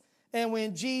Jesus. And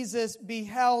when Jesus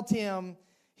beheld him,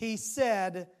 he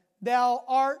said, thou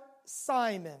art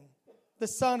Simon, the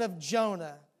son of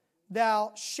Jonah.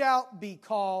 Thou shalt be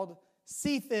called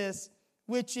Cephas,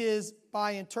 which is,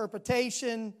 by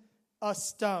interpretation, a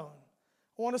stone.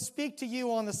 I want to speak to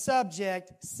you on the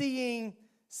subject, seeing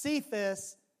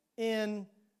Cephas in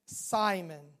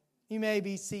Simon. You may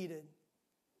be seated.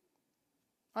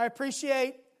 I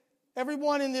appreciate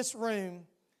everyone in this room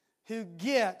who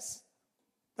gets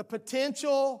the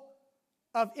potential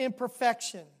of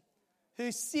imperfection,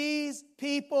 who sees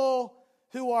people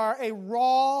who are a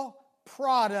raw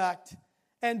product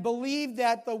and believe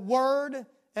that the Word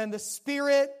and the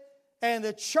Spirit and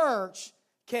the church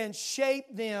can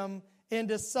shape them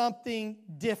into something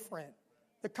different.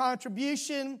 The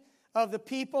contribution of the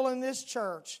people in this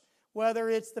church, whether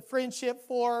it's the Friendship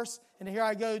Force, and here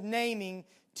I go naming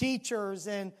teachers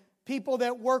and people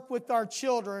that work with our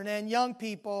children and young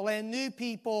people and new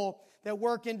people that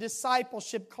work in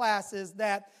discipleship classes,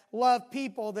 that love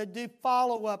people, that do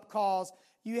follow-up calls.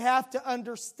 You have to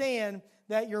understand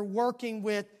that you're working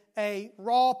with a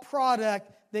raw product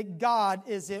that God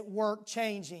is at work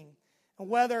changing. And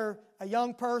whether a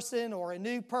young person or a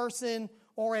new person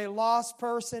or a lost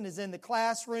person is in the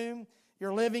classroom,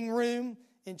 your living room,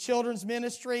 in children's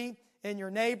ministry, in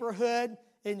your neighborhood,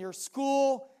 in your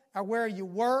school, or where you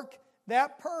work,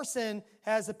 that person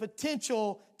has the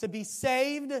potential to be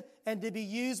saved and to be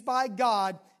used by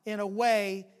God in a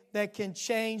way that can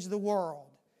change the world.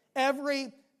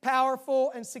 Every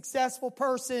powerful and successful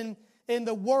person in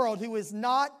the world who is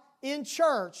not in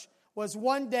church was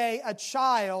one day a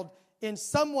child in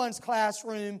someone's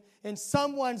classroom, in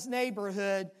someone's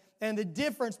neighborhood, and the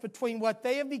difference between what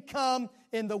they have become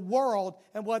in the world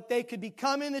and what they could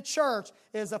become in the church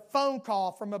is a phone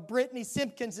call from a Brittany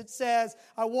Simpkins that says,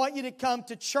 I want you to come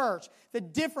to church. The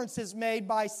difference is made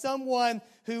by someone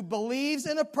who believes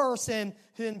in a person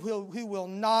who will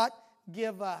not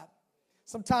give up.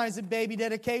 Sometimes in baby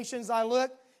dedications, I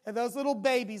look at those little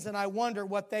babies and I wonder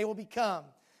what they will become.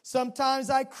 Sometimes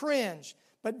I cringe,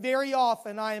 but very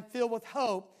often I am filled with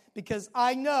hope because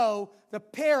I know the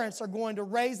parents are going to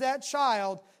raise that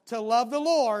child to love the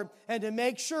Lord and to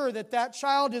make sure that that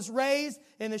child is raised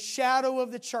in the shadow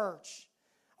of the church.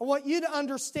 I want you to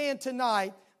understand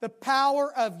tonight the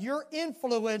power of your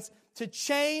influence to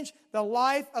change the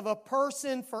life of a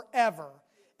person forever.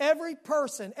 Every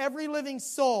person, every living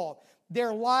soul,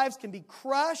 their lives can be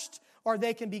crushed or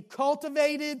they can be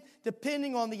cultivated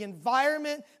depending on the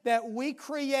environment that we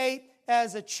create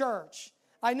as a church.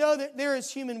 I know that there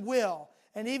is human will,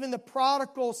 and even the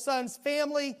prodigal son's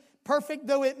family, perfect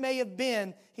though it may have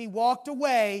been, he walked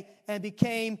away and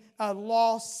became a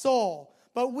lost soul.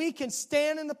 But we can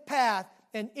stand in the path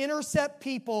and intercept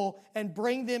people and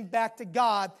bring them back to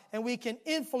God, and we can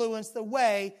influence the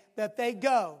way that they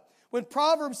go. When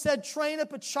Proverbs said, train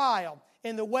up a child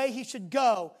in the way he should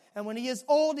go, and when he is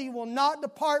old, he will not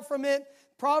depart from it,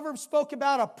 Proverbs spoke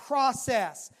about a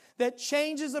process that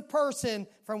changes a person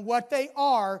from what they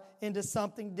are into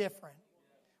something different.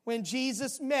 When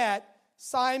Jesus met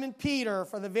Simon Peter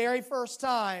for the very first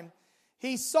time,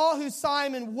 he saw who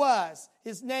Simon was.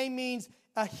 His name means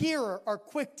a hearer or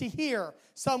quick to hear,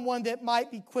 someone that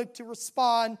might be quick to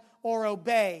respond or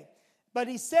obey. But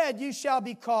he said, you shall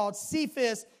be called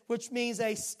Cephas, which means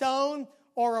a stone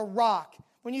or a rock.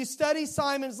 When you study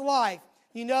Simon's life,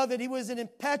 you know that he was an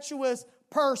impetuous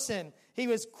person. He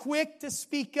was quick to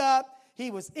speak up.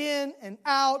 He was in and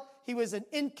out. He was an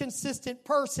inconsistent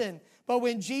person. But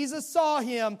when Jesus saw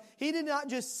him, he did not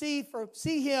just see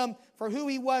him for who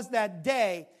he was that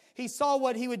day. He saw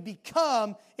what he would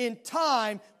become in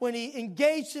time when he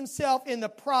engaged himself in the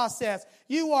process.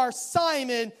 You are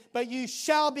Simon, but you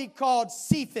shall be called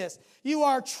Cephas. You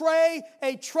are Trey,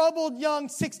 a troubled young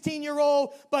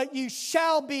 16-year-old, but you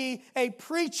shall be a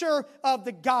preacher of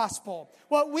the gospel.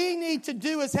 What we need to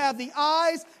do is have the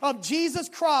eyes of Jesus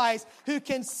Christ, who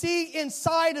can see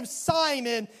inside of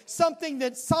Simon something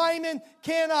that Simon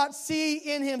cannot see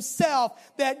in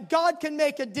himself, that God can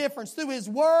make a difference through his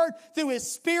word, through his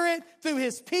spirit, through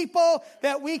his people,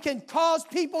 that we can cause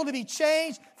people to be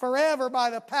changed forever by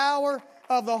the power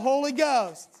of the Holy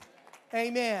Ghost.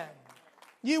 Amen.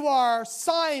 You are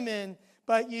Simon,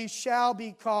 but you shall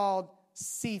be called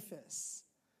Cephas.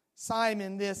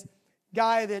 Simon, this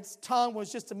guy that's tongue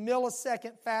was just a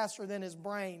millisecond faster than his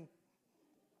brain.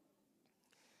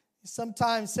 He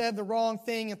sometimes said the wrong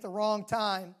thing at the wrong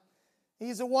time.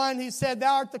 He's the one who said,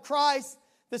 thou art the Christ,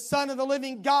 the Son of the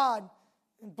living God.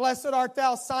 And blessed art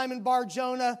thou, Simon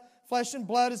Bar-Jonah. Flesh and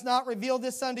blood has not revealed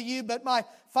this unto you, but my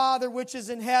Father which is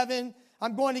in heaven.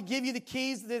 I'm going to give you the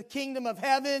keys to the kingdom of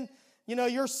heaven. You know,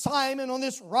 you're Simon, on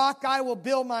this rock I will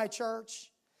build my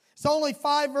church. It's only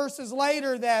 5 verses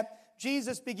later that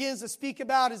Jesus begins to speak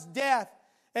about his death.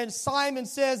 And Simon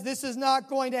says, this is not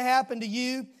going to happen to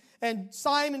you. And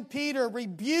Simon Peter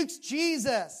rebukes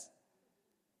Jesus.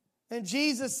 And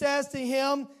Jesus says to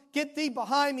him, get thee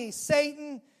behind me,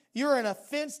 Satan. You're an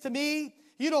offense to me.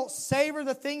 You don't savor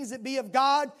the things that be of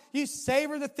God. You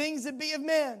savor the things that be of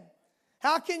men.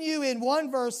 How can you in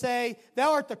one verse say,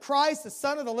 thou art the Christ, the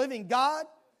Son of the living God?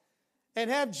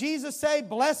 And have Jesus say,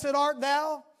 blessed art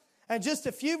thou? And just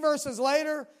a few verses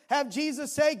later, have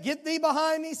Jesus say, get thee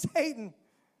behind me, Satan.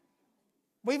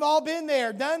 We've all been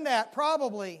there, done that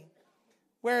probably.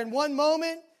 Where in one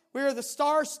moment, we are the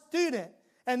star student.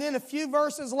 And then a few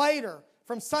verses later,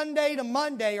 from Sunday to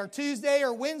Monday or Tuesday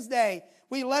or Wednesday,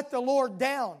 we let the Lord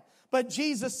down. But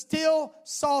Jesus still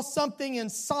saw something in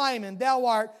Simon. Thou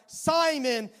art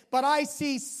Simon, but I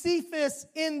see Cephas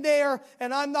in there,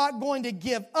 and I'm not going to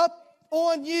give up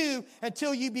on you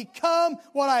until you become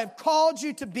what I have called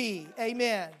you to be.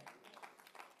 Amen.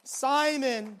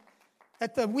 Simon,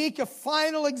 at the week of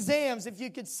final exams, if you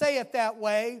could say it that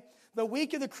way, the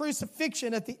week of the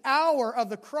crucifixion, at the hour of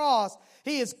the cross,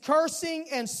 he is cursing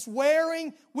and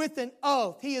swearing with an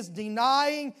oath. He is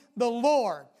denying the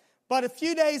Lord. But a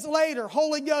few days later,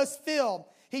 Holy Ghost filled,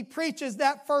 he preaches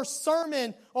that first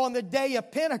sermon on the day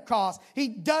of Pentecost. He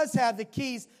does have the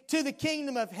keys to the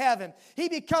kingdom of heaven. He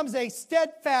becomes a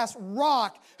steadfast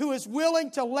rock who is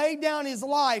willing to lay down his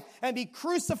life and be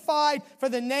crucified for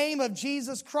the name of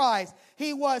Jesus Christ.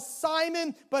 He was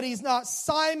Simon, but he's not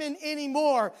Simon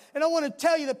anymore. And I want to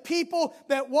tell you, the people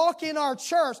that walk in our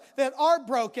church that are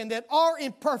broken, that are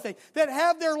imperfect, that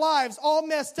have their lives all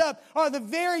messed up, are the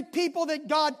very people that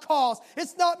God calls.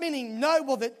 It's not meaning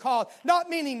noble that called, not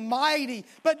meaning mighty,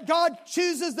 but God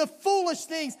chooses the foolish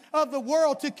things of the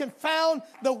world to confound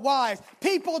the wise.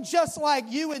 People just like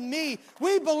you and me,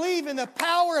 we believe in the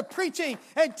power of preaching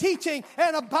and teaching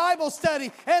and a Bible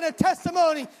study and a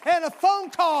testimony and a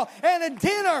phone call and a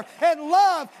dinner and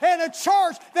love and a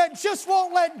church that just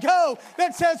won't let go,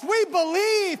 that says we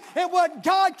believe in what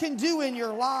God can do in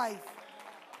your life.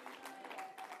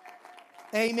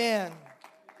 Amen.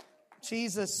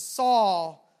 Jesus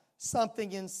saw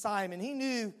something in Simon. He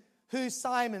knew who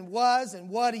Simon was and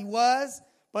what he was,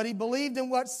 but he believed in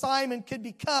what Simon could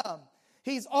become.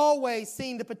 He's always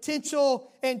seen the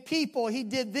potential in people. He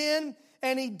did then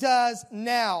and he does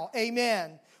now.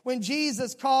 Amen. When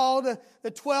Jesus called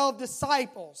the 12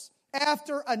 disciples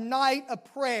after a night of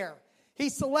prayer, he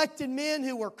selected men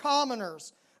who were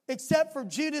commoners, except for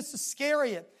Judas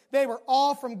Iscariot. They were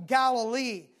all from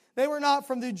Galilee. They were not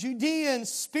from the Judean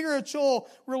spiritual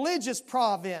religious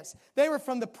province. They were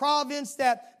from the province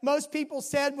that most people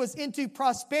said was into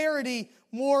prosperity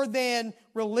more than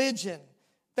religion.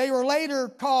 They were later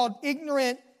called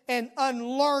ignorant and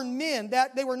unlearned men,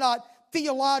 that they were not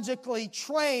theologically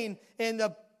trained in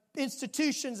the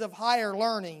institutions of higher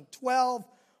learning. 12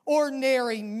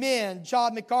 ordinary men,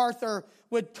 John MacArthur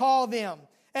would call them.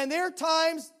 And there are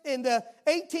times in the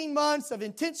 18 months of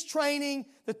intense training,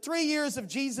 the 3 years of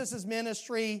Jesus'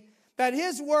 ministry, that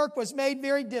his work was made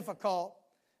very difficult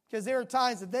because there are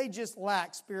times that they just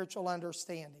lacked spiritual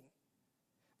understanding.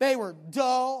 They were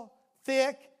dull,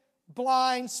 thick,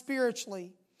 blind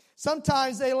spiritually.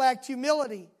 Sometimes they lacked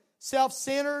humility,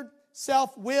 self-centered,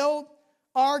 self-willed,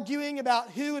 arguing about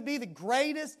who would be the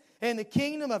greatest in the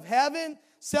kingdom of heaven,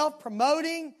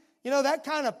 self-promoting. You know, that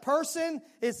kind of person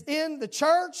is in the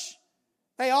church.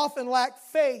 They often lack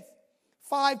faith.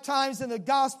 5 times in the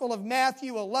Gospel of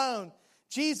Matthew alone,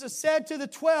 Jesus said to the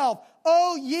 12,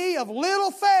 "O ye of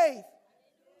little faith."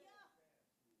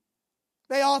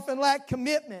 They often lack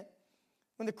commitment.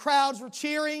 When the crowds were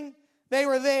cheering, they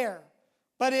were there.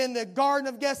 But in the Garden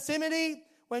of Gethsemane,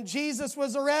 when Jesus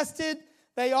was arrested,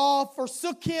 they all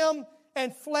forsook him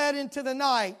and fled into the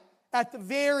night at the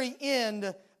very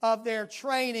end of their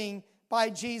training by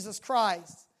Jesus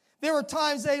Christ. There were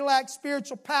times they lacked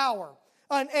spiritual power,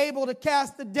 unable to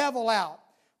cast the devil out.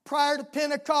 Prior to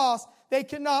Pentecost, they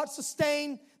could not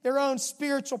sustain their own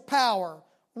spiritual power,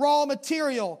 raw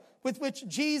material with which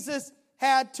Jesus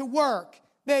had to work.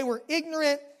 They were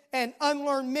ignorant and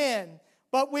unlearned men.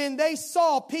 But when they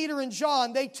saw Peter and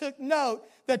John, they took note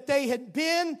that they had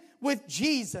been with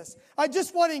Jesus. I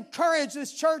just want to encourage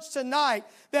this church tonight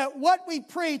that what we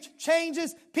preach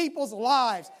changes people's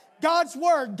lives. God's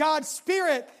Word, God's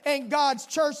Spirit, and God's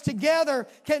church together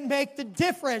can make the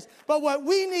difference. But what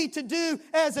we need to do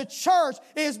as a church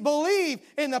is believe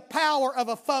in the power of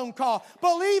a phone call.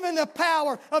 Believe in the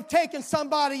power of taking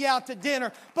somebody out to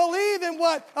dinner. Believe in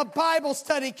what a Bible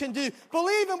study can do.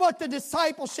 Believe in what the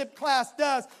discipleship class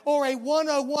does or a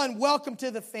 101 welcome to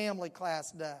the family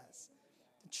class does.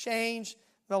 To change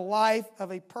the life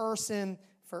of a person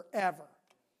forever.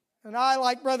 And I,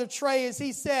 like Brother Trey, as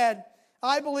he said,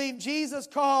 I believe Jesus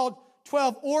called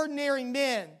 12 ordinary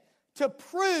men to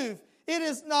prove it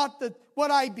is not what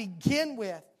I begin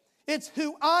with. It's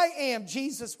who I am,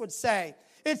 Jesus would say.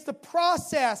 It's the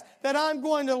process that I'm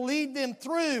going to lead them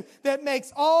through that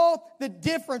makes all the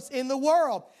difference in the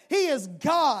world. He is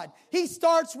God. He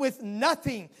starts with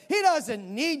nothing. He doesn't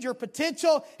need your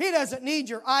potential. He doesn't need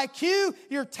your IQ,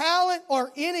 your talent,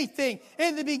 or anything.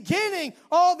 In the beginning,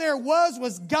 all there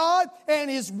was God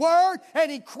and His Word, and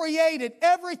He created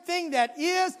everything that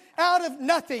is out of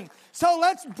nothing. So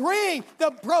let's bring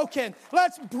the broken.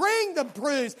 Let's bring the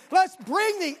bruised. Let's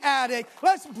bring the addict.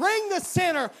 Let's bring the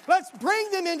sinner. Let's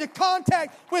bring them into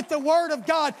contact with the Word of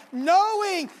God,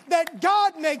 knowing that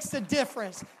God makes the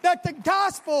difference, that the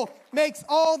gospel makes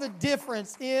all the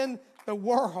difference in the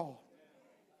world.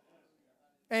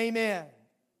 Amen.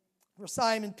 For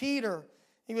Simon Peter,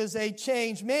 he was a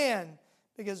changed man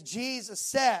because Jesus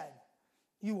said,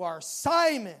 "You are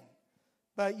Simon,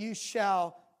 but you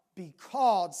shall be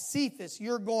called Cephas.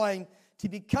 You're going to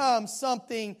become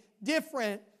something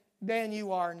different than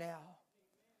you are now.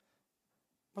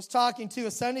 I was talking to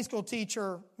a Sunday school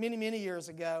teacher many, many years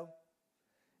ago.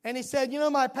 And he said,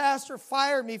 my pastor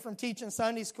fired me from teaching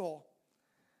Sunday school.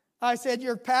 I said,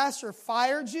 your pastor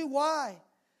fired you? Why?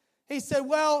 He said,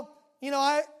 well,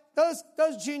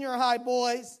 those junior high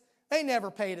boys, they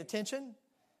never paid attention.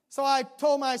 So I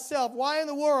told myself, why in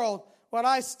the world would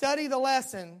I study the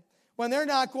lesson when they're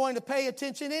not going to pay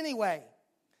attention anyway?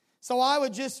 So I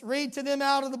would just read to them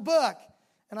out of the book.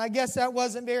 And I guess that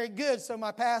wasn't very good, so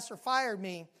my pastor fired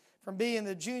me from being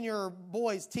the junior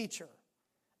boys' teacher.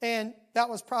 And that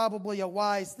was probably a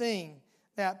wise thing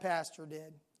that pastor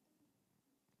did.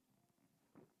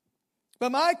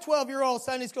 But my 12-year-old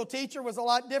Sunday school teacher was a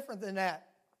lot different than that.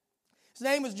 His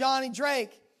name was Johnny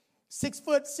Drake,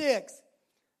 6'6".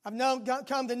 I've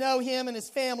come to know him and his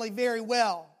family very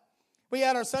well. We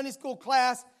had our Sunday school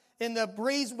class in the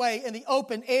breezeway in the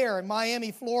open air in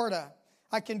Miami, Florida.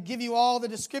 I can give you all the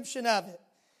description of it.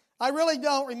 I really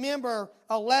don't remember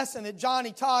a lesson that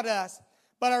Johnny taught us,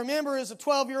 but I remember as a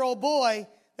 12-year-old boy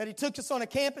that he took us on a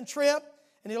camping trip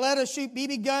and he let us shoot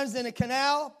BB guns in a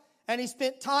canal, and he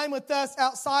spent time with us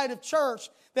outside of church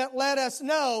that let us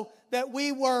know that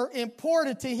we were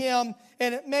important to him,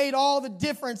 and it made all the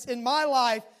difference in my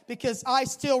life because I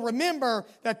still remember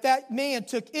that man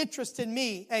took interest in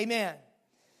me. Amen.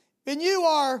 When you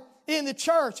are in the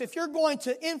church, if you're going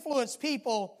to influence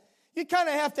people, you kind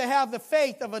of have to have the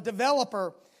faith of a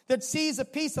developer that sees a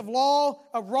piece of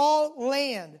raw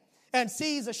land and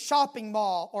sees a shopping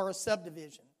mall or a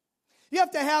subdivision. You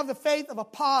have to have the faith of a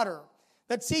potter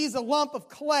that sees a lump of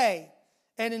clay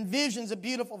and envisions a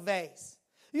beautiful vase.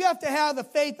 You have to have the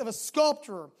faith of a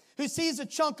sculptor who sees a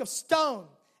chunk of stone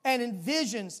and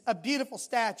envisions a beautiful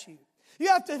statue. You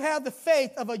have to have the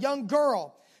faith of a young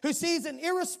girl who sees an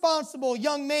irresponsible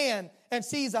young man and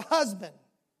sees a husband.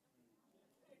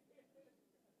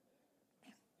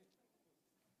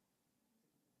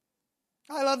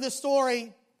 I love this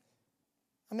story.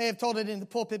 I may have told it in the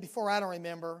pulpit before, I don't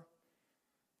remember.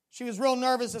 She was real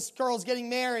nervous. This girl's getting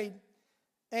married.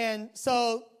 And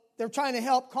so they're trying to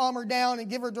help calm her down and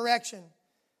give her direction.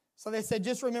 So they said,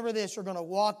 just remember this, you're going to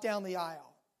walk down the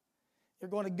aisle. You're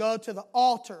going to go to the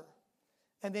altar.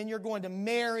 And then you're going to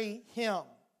marry him.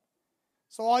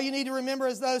 So all you need to remember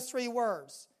is those three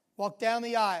words. Walk down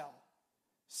the aisle,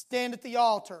 stand at the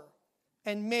altar,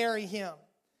 and marry him.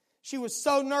 She was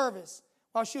so nervous.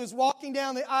 While she was walking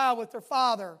down the aisle with her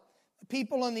father, the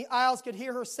people in the aisles could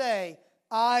hear her say,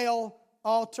 I'll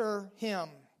alter him.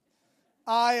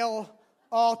 I'll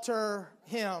alter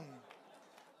him.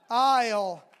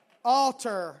 I'll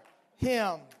alter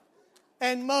him.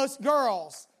 And most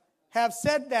girls have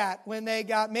said that when they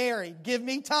got married. Give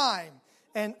me time,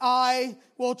 and I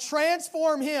will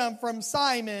transform him from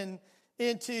Simon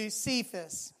into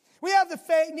Cephas. We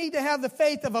need to have the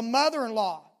faith of a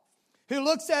mother-in-law who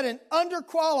looks at an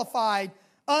underqualified,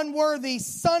 unworthy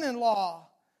son-in-law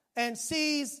and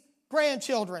sees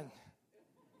grandchildren.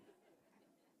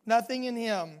 Nothing in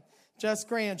him, just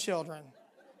grandchildren.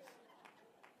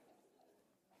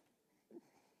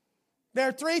 There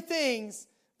are three things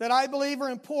that I believe are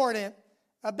important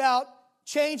about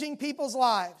changing people's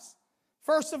lives.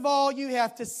 First of all, you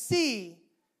have to see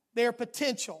their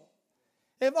potential.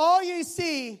 If all you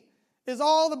see is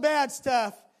all the bad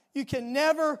stuff, you can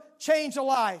never change a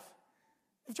life.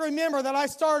 You have to remember that I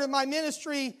started my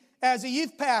ministry as a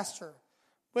youth pastor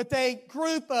with a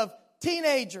group of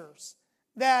teenagers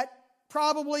that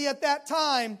probably at that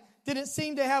time didn't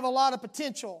seem to have a lot of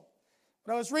potential.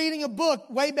 But I was reading a book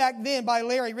way back then by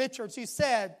Larry Richards who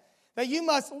said that you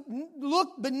must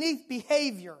look beneath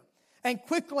behavior and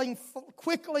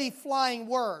quickly flying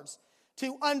words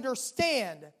to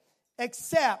understand,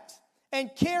 accept,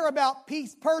 and care about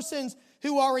persons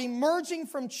who are emerging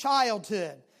from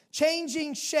childhood,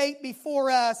 changing shape before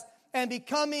us, and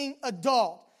becoming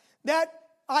adult. That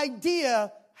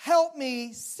idea helped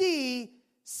me see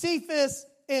Cephas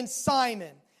and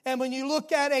Simon. And when you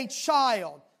look at a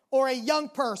child or a young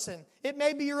person, it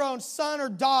may be your own son or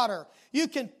daughter, you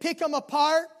can pick them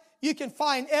apart. You can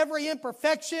find every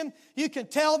imperfection. You can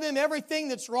tell them everything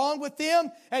that's wrong with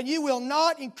them, and you will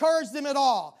not encourage them at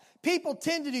all. People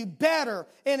tend to do better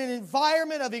in an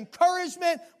environment of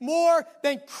encouragement more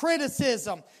than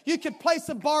criticism. You can place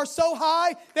the bar so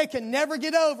high they can never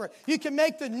get over it. You can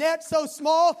make the net so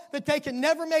small that they can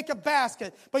never make a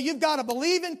basket. But you've got to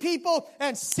believe in people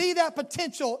and see that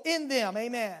potential in them.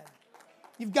 Amen.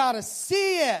 You've got to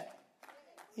see it.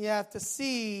 You have to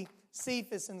see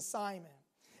Cephas and Simon.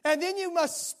 And then you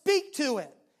must speak to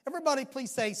it. Everybody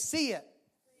please say, see it.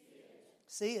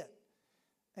 See it.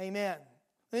 Amen.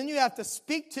 Then you have to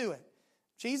speak to it.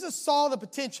 Jesus saw the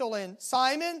potential in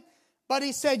Simon, but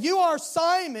he said, you are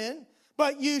Simon,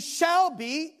 but you shall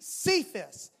be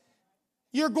Cephas.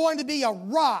 You're going to be a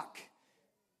rock.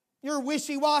 You're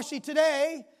wishy-washy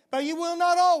today, but you will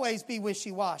not always be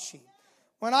wishy-washy.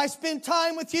 When I spend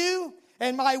time with you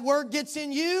and my word gets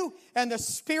in you and the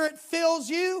Spirit fills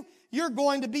you, you're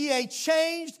going to be a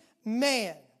changed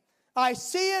man. I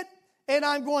see it and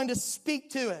I'm going to speak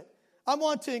to it. I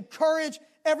want to encourage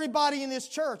everybody in this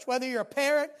church, whether you're a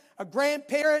parent, a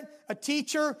grandparent, a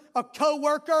teacher, a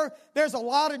co-worker. There's a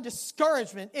lot of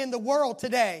discouragement in the world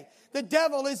today. The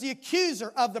devil is the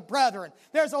accuser of the brethren.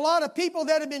 There's a lot of people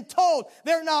that have been told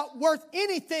they're not worth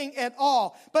anything at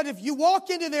all. But if you walk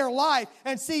into their life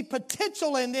and see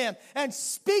potential in them and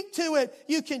speak to it,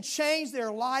 you can change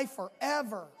their life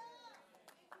forever.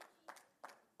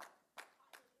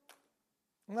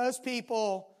 Most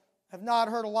people have not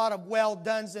heard a lot of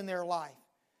well-dones in their life.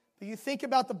 But you think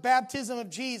about the baptism of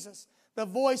Jesus. The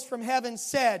voice from heaven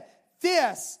said,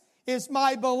 "This is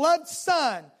my beloved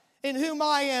Son, in whom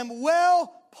I am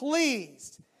well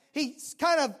pleased." He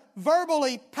kind of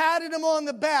verbally patted him on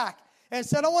the back and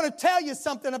said, "I want to tell you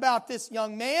something about this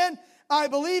young man. I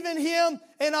believe in him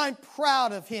and I'm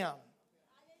proud of him."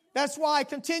 That's why I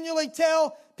continually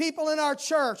tell people in our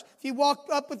church, if you walk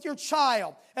up with your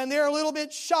child and they're a little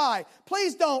bit shy,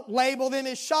 please don't label them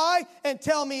as shy and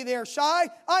tell me they're shy.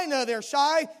 I know they're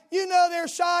shy. You know they're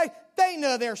shy. They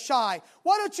know they're shy.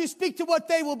 Why don't you speak to what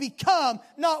they will become,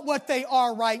 not what they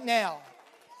are right now?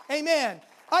 Amen.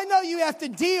 I know you have to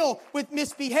deal with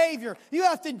misbehavior. You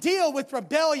have to deal with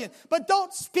rebellion. But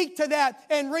don't speak to that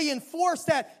and reinforce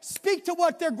that. Speak to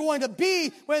what they're going to be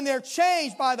when they're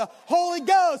changed by the Holy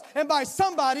Ghost and by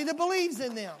somebody that believes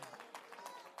in them.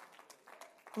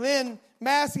 Lynn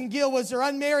Massengill was her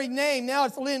unmarried name. Now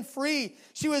it's Lynn Free.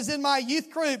 She was in my youth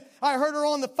group. I heard her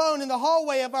on the phone in the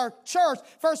hallway of our church,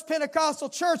 First Pentecostal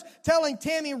Church, telling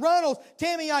Tammy Reynolds,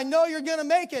 "Tammy, I know you're going to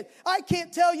make it." I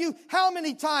can't tell you how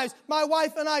many times my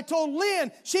wife and I told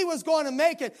Lynn she was going to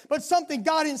make it, but something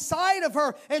got inside of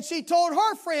her and she told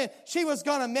her friend she was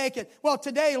going to make it. Well,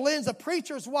 today Lynn's a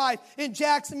preacher's wife in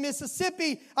Jackson,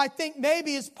 Mississippi. I think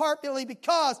maybe it's partly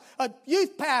because a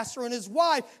youth pastor and his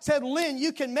wife said, "Lynn,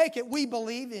 you can make it. We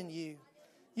believe in you."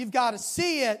 You've got to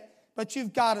see it, but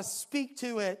you've got to speak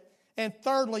to it. And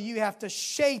thirdly, you have to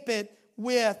shape it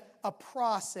with a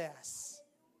process.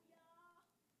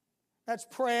 That's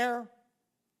prayer.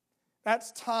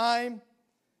 That's time.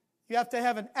 You have to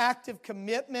have an active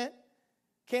commitment.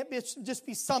 Can't just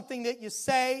be something that you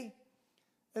say.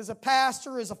 As a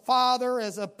pastor, as a father,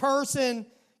 as a person,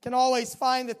 can always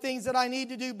find the things that I need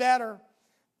to do better.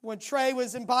 When Trey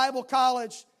was in Bible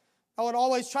college, I would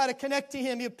always try to connect to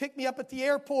him. He'd pick me up at the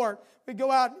airport. We'd go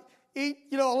out, eat,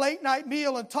 a late night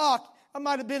meal and talk. I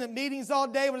might have been at meetings all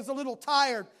day when I was a little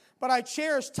tired, but I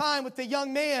cherished time with the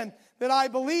young man that I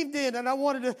believed in, and I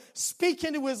wanted to speak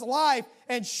into his life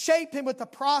and shape him with the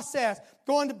process.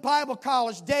 Going to Bible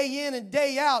college day in and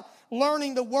day out,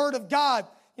 learning the Word of God.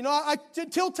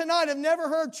 Until tonight, I've never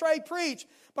heard Trey preach,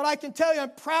 but I can tell you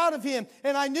I'm proud of him,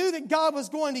 and I knew that God was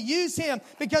going to use him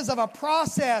because of a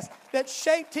process that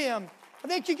shaped him. I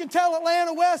think you can tell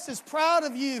Atlanta West is proud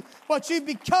of you, what you've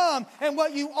become and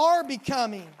what you are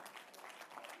becoming.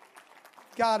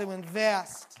 Got to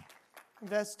invest.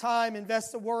 Invest time,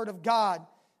 invest the Word of God.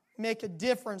 Make a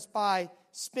difference by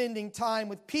spending time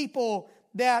with people.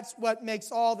 That's what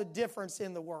makes all the difference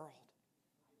in the world.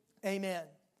 Amen.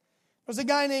 There was a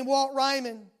guy named Walt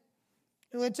Ryman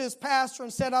who went to his pastor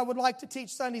and said, "I would like to teach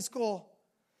Sunday school."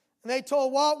 And they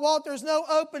told Walt, "There's no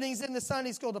openings in the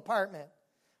Sunday school department."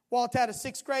 Walt had a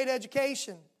 6th grade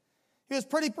education. He was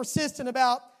pretty persistent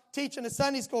about teaching a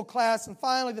Sunday school class, and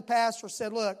finally the pastor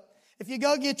said, "Look, if you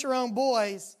go get your own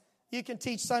boys, you can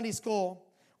teach Sunday school."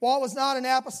 Walt was not an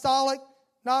apostolic,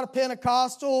 not a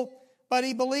Pentecostal, but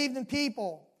he believed in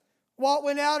people. Walt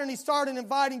went out and he started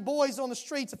inviting boys on the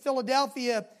streets of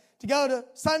Philadelphia to go to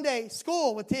Sunday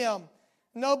school with him.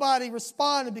 Nobody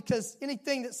responded because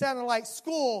anything that sounded like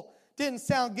school didn't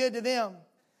sound good to them.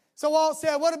 So Walt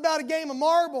said, "What about a game of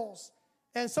marbles?"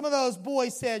 And some of those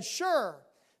boys said, "Sure."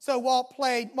 So Walt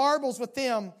played marbles with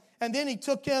them. And then he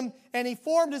took him and he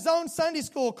formed his own Sunday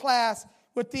school class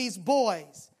with these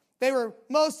boys. They were,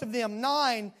 most of them,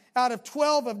 9 out of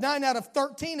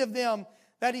 13 of them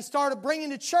that he started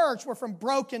bringing to church were from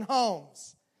broken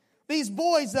homes. These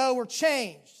boys, though, were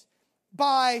changed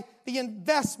by the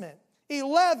investment.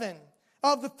 11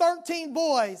 of the 13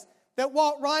 boys that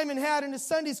Walt Ryman had in his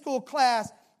Sunday school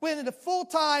class went into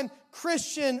full-time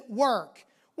Christian work.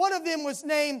 One of them was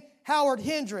named Howard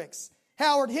Hendricks.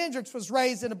 Howard Hendricks was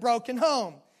raised in a broken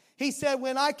home. He said,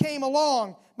 when I came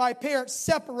along, my parents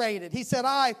separated. He said,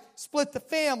 I split the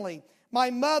family. My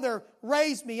mother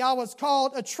raised me. I was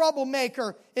called a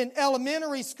troublemaker in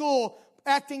elementary school,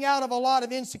 acting out of a lot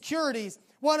of insecurities.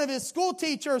 One of his school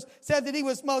teachers said that he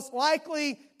was most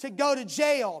likely to go to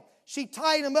jail. She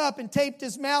tied him up and taped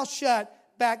his mouth shut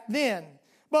back then.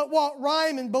 But Walt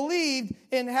Ryman believed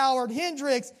in Howard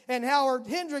Hendricks, and Howard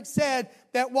Hendricks said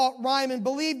that Walt Ryman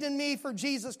believed in me for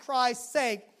Jesus Christ's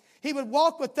sake. He would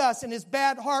walk with us, and his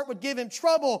bad heart would give him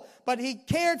trouble, but he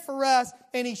cared for us,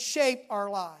 and he shaped our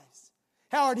lives.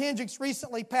 Howard Hendricks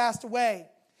recently passed away,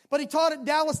 but he taught at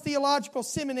Dallas Theological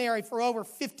Seminary for over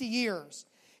 50 years.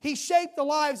 He shaped the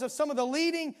lives of some of the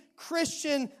leading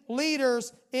Christian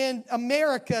leaders in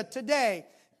America today.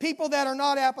 People that are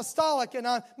not apostolic. And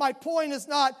my point is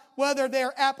not whether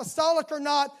they're apostolic or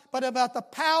not, but about the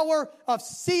power of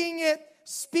seeing it,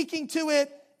 speaking to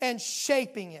it, and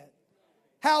shaping it.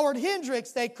 Howard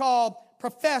Hendricks, they called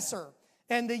professor.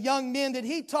 And the young men that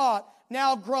he taught,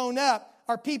 now grown up,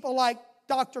 are people like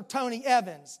Dr. Tony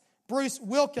Evans, Bruce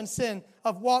Wilkinson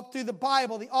of Walk Through the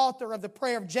Bible, the author of the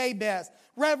Prayer of Jabez,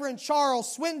 Reverend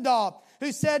Charles Swindoll,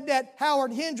 who said that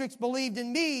Howard Hendricks believed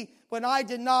in me when I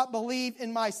did not believe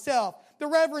in myself. The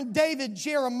Reverend David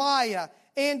Jeremiah,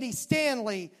 Andy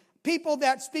Stanley, people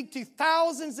that speak to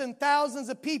thousands and thousands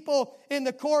of people in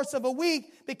the course of a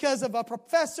week because of a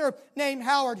professor named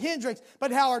Howard Hendricks.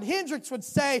 But Howard Hendricks would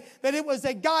say that it was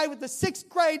a guy with a 6th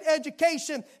grade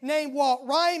education named Walt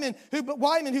Ryman who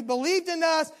believed in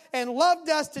us and loved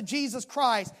us to Jesus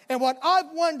Christ. And what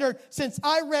I've wondered since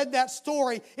I read that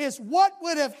story is what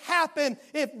would have happened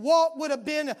if Walt would have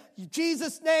been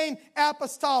Jesus' name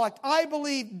apostolic. I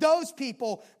believe those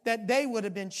people that they would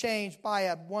have been changed by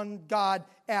a one God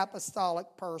apostolic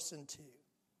person too.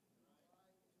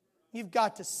 You've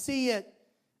got to see it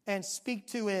and speak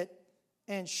to it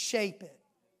and shape it.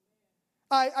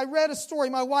 I read a story.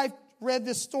 My wife read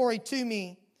this story to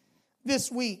me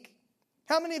this week.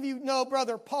 How many of you know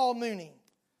Brother Paul Mooney,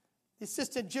 the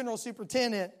Assistant General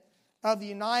Superintendent of the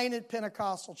United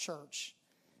Pentecostal Church?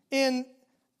 In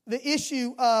the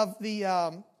issue of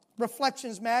the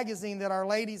Reflections magazine that our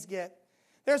ladies get,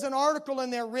 there's an article in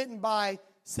there written by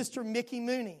Sister Mickey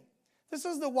Mooney. This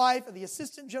is the wife of the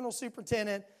Assistant General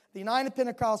Superintendent of the United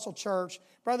Pentecostal Church.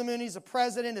 Brother Mooney is the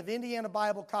president of Indiana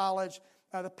Bible College,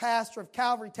 the pastor of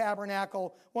Calvary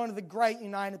Tabernacle, one of the great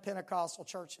United Pentecostal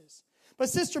churches. But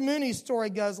Sister Mooney's story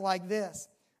goes like this.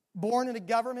 Born in a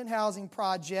government housing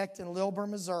project in Lilburn,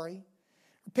 Missouri.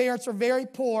 Her parents are very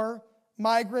poor,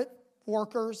 migrant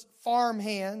workers, farm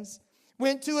hands.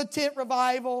 Went to a tent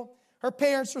revival. Her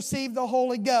parents received the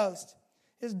Holy Ghost.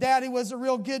 His daddy was a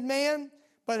real good man,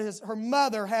 but her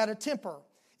mother had a temper.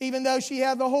 Even though she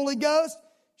had the Holy Ghost,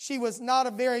 she was not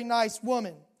a very nice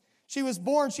woman. She was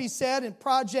born, she said, in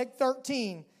Project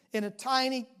 13 in a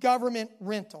tiny government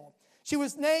rental. She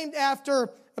was named after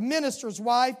a minister's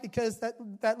wife because that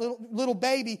little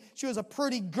baby, she was a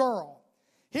pretty girl.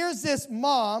 Here's this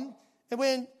mom, and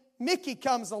when Mickey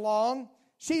comes along,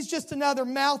 she's just another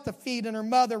mouth to feed, and her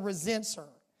mother resents her.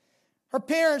 Her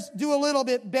parents do a little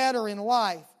bit better in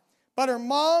life, but her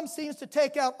mom seems to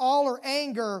take out all her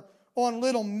anger on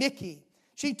little Mickey.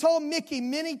 She told Mickey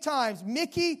many times,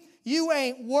 Mickey, you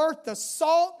ain't worth the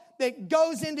salt that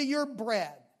goes into your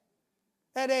bread.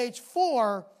 At age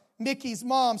 4, Mickey's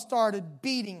mom started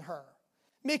beating her.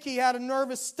 Mickey had a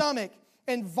nervous stomach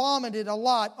and vomited a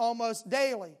lot almost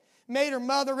daily. Made her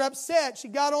mother upset. She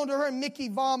got onto her and Mickey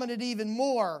vomited even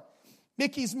more.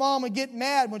 Mickey's mom would get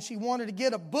mad when she wanted to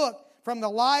get a book from the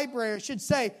library. She'd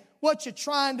say, what you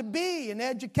trying to be, an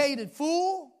educated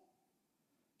fool?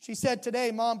 She said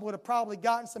today Mom would have probably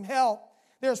gotten some help.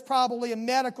 There's probably a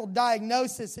medical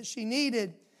diagnosis that she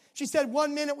needed. She said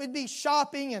one minute we'd be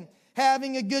shopping and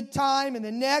having a good time, and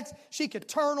the next she could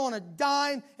turn on a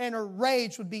dime and her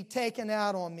rage would be taken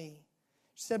out on me.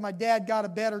 She said my dad got a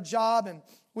better job and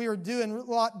we were doing a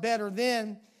lot better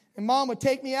then. And Mom would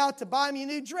take me out to buy me a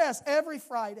new dress every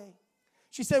Friday.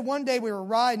 She said one day we were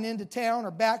riding into town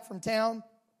or back from town,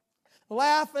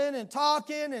 laughing and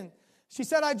talking, and she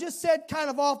said, I just said kind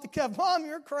of off the cuff, Mom,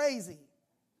 you're crazy.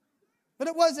 But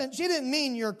it wasn't, she didn't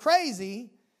mean you're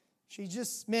crazy. She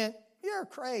just meant you're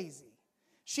crazy.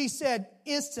 She said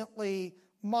instantly,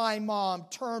 my mom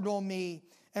turned on me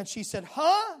and she said,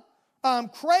 huh? I'm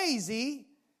crazy.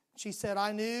 She said,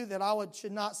 I knew that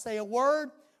should not say a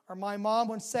word or my mom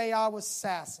would say I was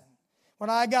sassing. When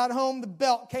I got home, the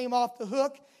belt came off the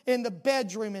hook in the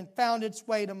bedroom and found its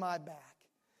way to my back.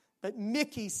 But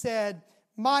Mickey said,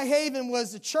 my haven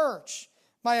was the church,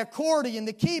 my accordion,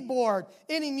 the keyboard,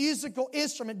 any musical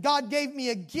instrument. God gave me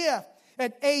a gift.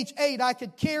 At age 8, I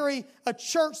could carry a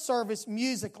church service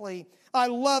musically. I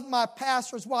loved my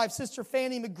pastor's wife, Sister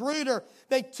Fanny Magruder.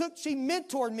 She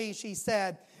mentored me, she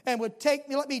said, and would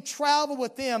let me travel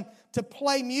with them to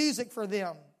play music for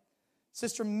them.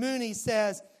 Sister Mooney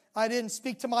says, I didn't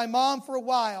speak to my mom for a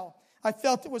while. I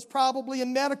felt it was probably a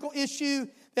medical issue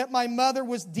that my mother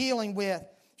was dealing with.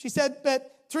 She said,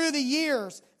 but through the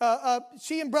years,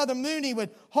 she and Brother Mooney would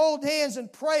hold hands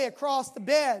and pray across the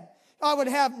bed. I would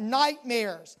have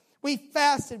nightmares. We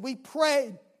fasted, we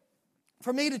prayed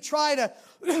for me to try to,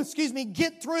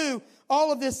 get through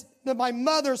all of this, my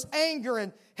mother's anger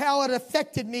and how it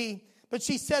affected me. But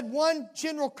she said one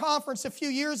general conference a few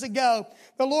years ago,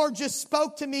 the Lord just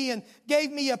spoke to me and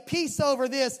gave me a peace over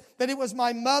this, that it was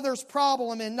my mother's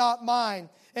problem and not mine.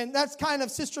 And that's kind of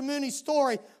Sister Mooney's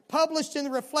story, published in the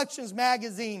Reflections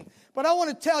magazine. But I want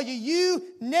to tell you, you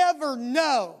never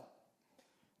know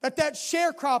that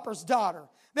sharecropper's daughter,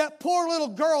 that poor little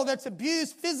girl that's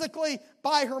abused physically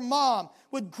by her mom,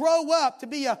 would grow up to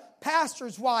be a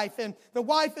pastor's wife and the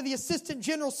wife of the assistant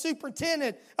general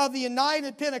superintendent of the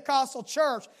United Pentecostal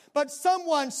Church. But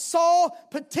someone saw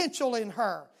potential in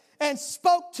her and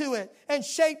spoke to it and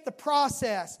shaped the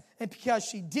process. And because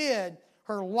she did,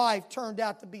 her life turned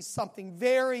out to be something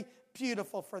very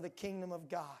beautiful for the kingdom of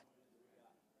God.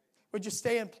 Would you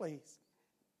stand, please?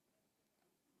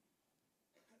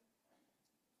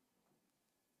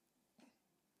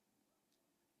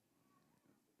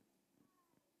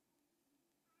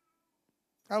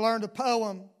 I learned a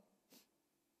poem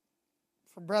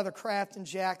from Brother Crafton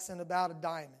Jackson about a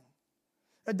diamond.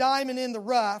 A diamond in the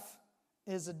rough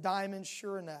is a diamond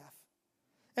sure enough.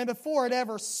 And before it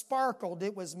ever sparkled,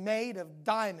 it was made of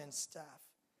diamond stuff.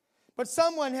 But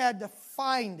someone had to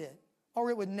find it, or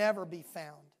it would never be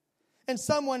found. And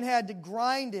someone had to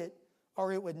grind it,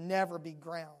 or it would never be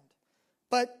ground.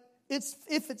 But if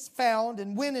it's found,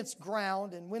 and when it's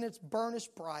ground, and when it's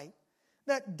burnished bright,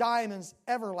 that diamond's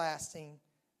everlasting,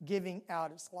 giving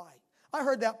out its light. I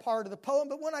heard that part of the poem,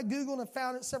 but when I Googled and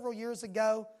found it several years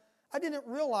ago, I didn't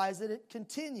realize that it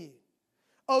continued.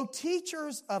 O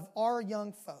teachers of our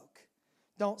young folk,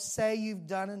 don't say you've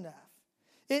done enough.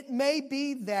 It may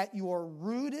be that your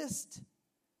rudest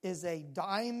is a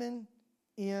diamond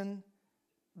in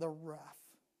the rough.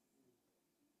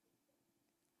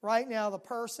 Right now, the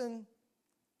person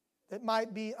that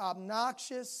might be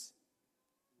obnoxious,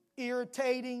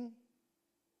 irritating,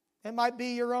 it might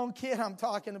be your own kid I'm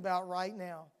talking about right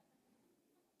now.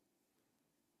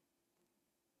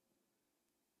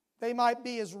 They might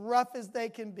be as rough as they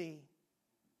can be.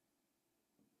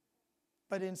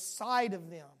 But inside of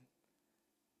them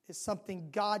is something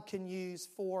God can use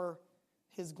for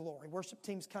His glory. Worship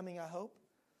team's coming, I hope.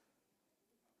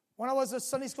 When I was a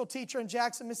Sunday school teacher in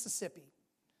Jackson, Mississippi,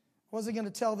 I wasn't going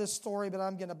to tell this story, but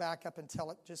I'm going to back up and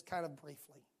tell it just kind of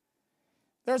briefly.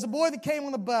 There was a boy that came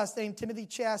on the bus named Timothy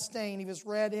Chastain. He was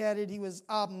redheaded. He was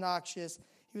obnoxious.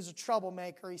 He was a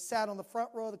troublemaker. He sat on the front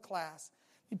row of the class.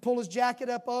 He'd pull his jacket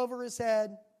up over his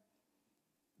head,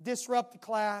 disrupt the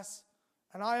class.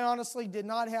 And I honestly did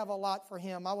not have a lot for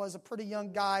him. I was a pretty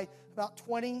young guy, about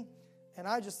 20, and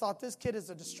I just thought this kid is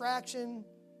a distraction.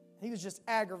 He was just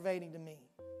aggravating to me.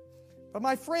 But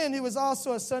my friend, who was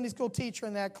also a Sunday school teacher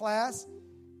in that class,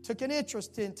 took an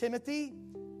interest in Timothy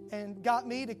and got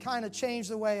me to kind of change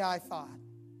the way I thought.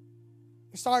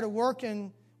 We started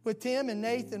working with him, and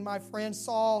Nathan, my friend,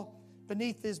 saw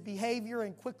beneath his behavior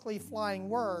and quickly flying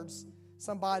words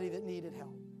somebody that needed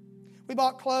help. We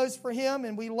bought clothes for him,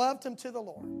 and we loved him to the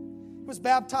Lord. He was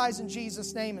baptized in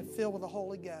Jesus' name and filled with the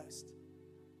Holy Ghost.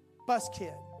 Bus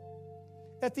kid.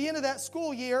 At the end of that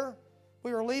school year,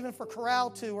 we were leaving for Corral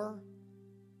Tour.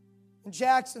 In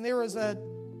Jackson, there was a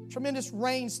tremendous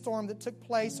rainstorm that took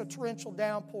place, a torrential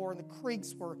downpour, and the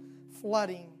creeks were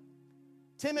flooding.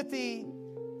 Timothy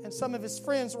and some of his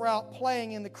friends were out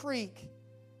playing in the creek.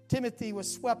 Timothy was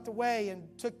swept away and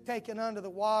taken under the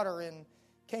water and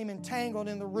came entangled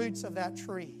in the roots of that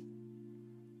tree,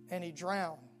 and he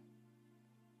drowned.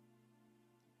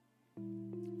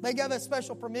 They gave us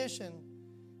special permission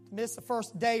to miss the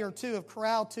first day or two of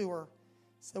Corral Tour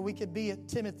so we could be at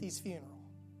Timothy's funeral.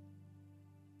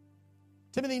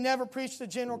 Timothy never preached a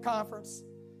general conference.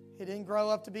 He didn't grow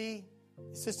up to be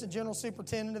assistant general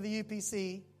superintendent of the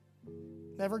UPC.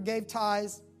 Never gave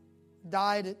tithes.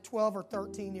 Died at 12 or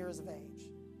 13 years of age.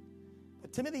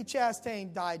 But Timothy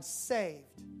Chastain died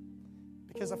saved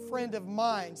because a friend of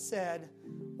mine said,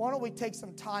 why don't we take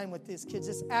some time with these kids?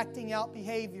 This acting out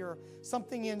behavior,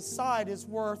 something inside is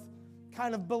worth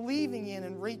kind of believing in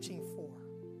and reaching for.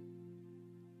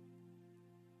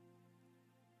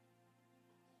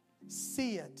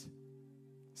 See it.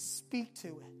 Speak to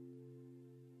it.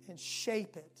 and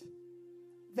shape it.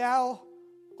 Thou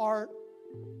art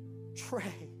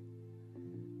Trey.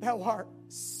 Thou art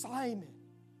Simon.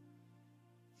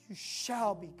 You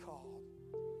shall be called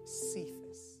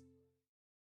Cephas.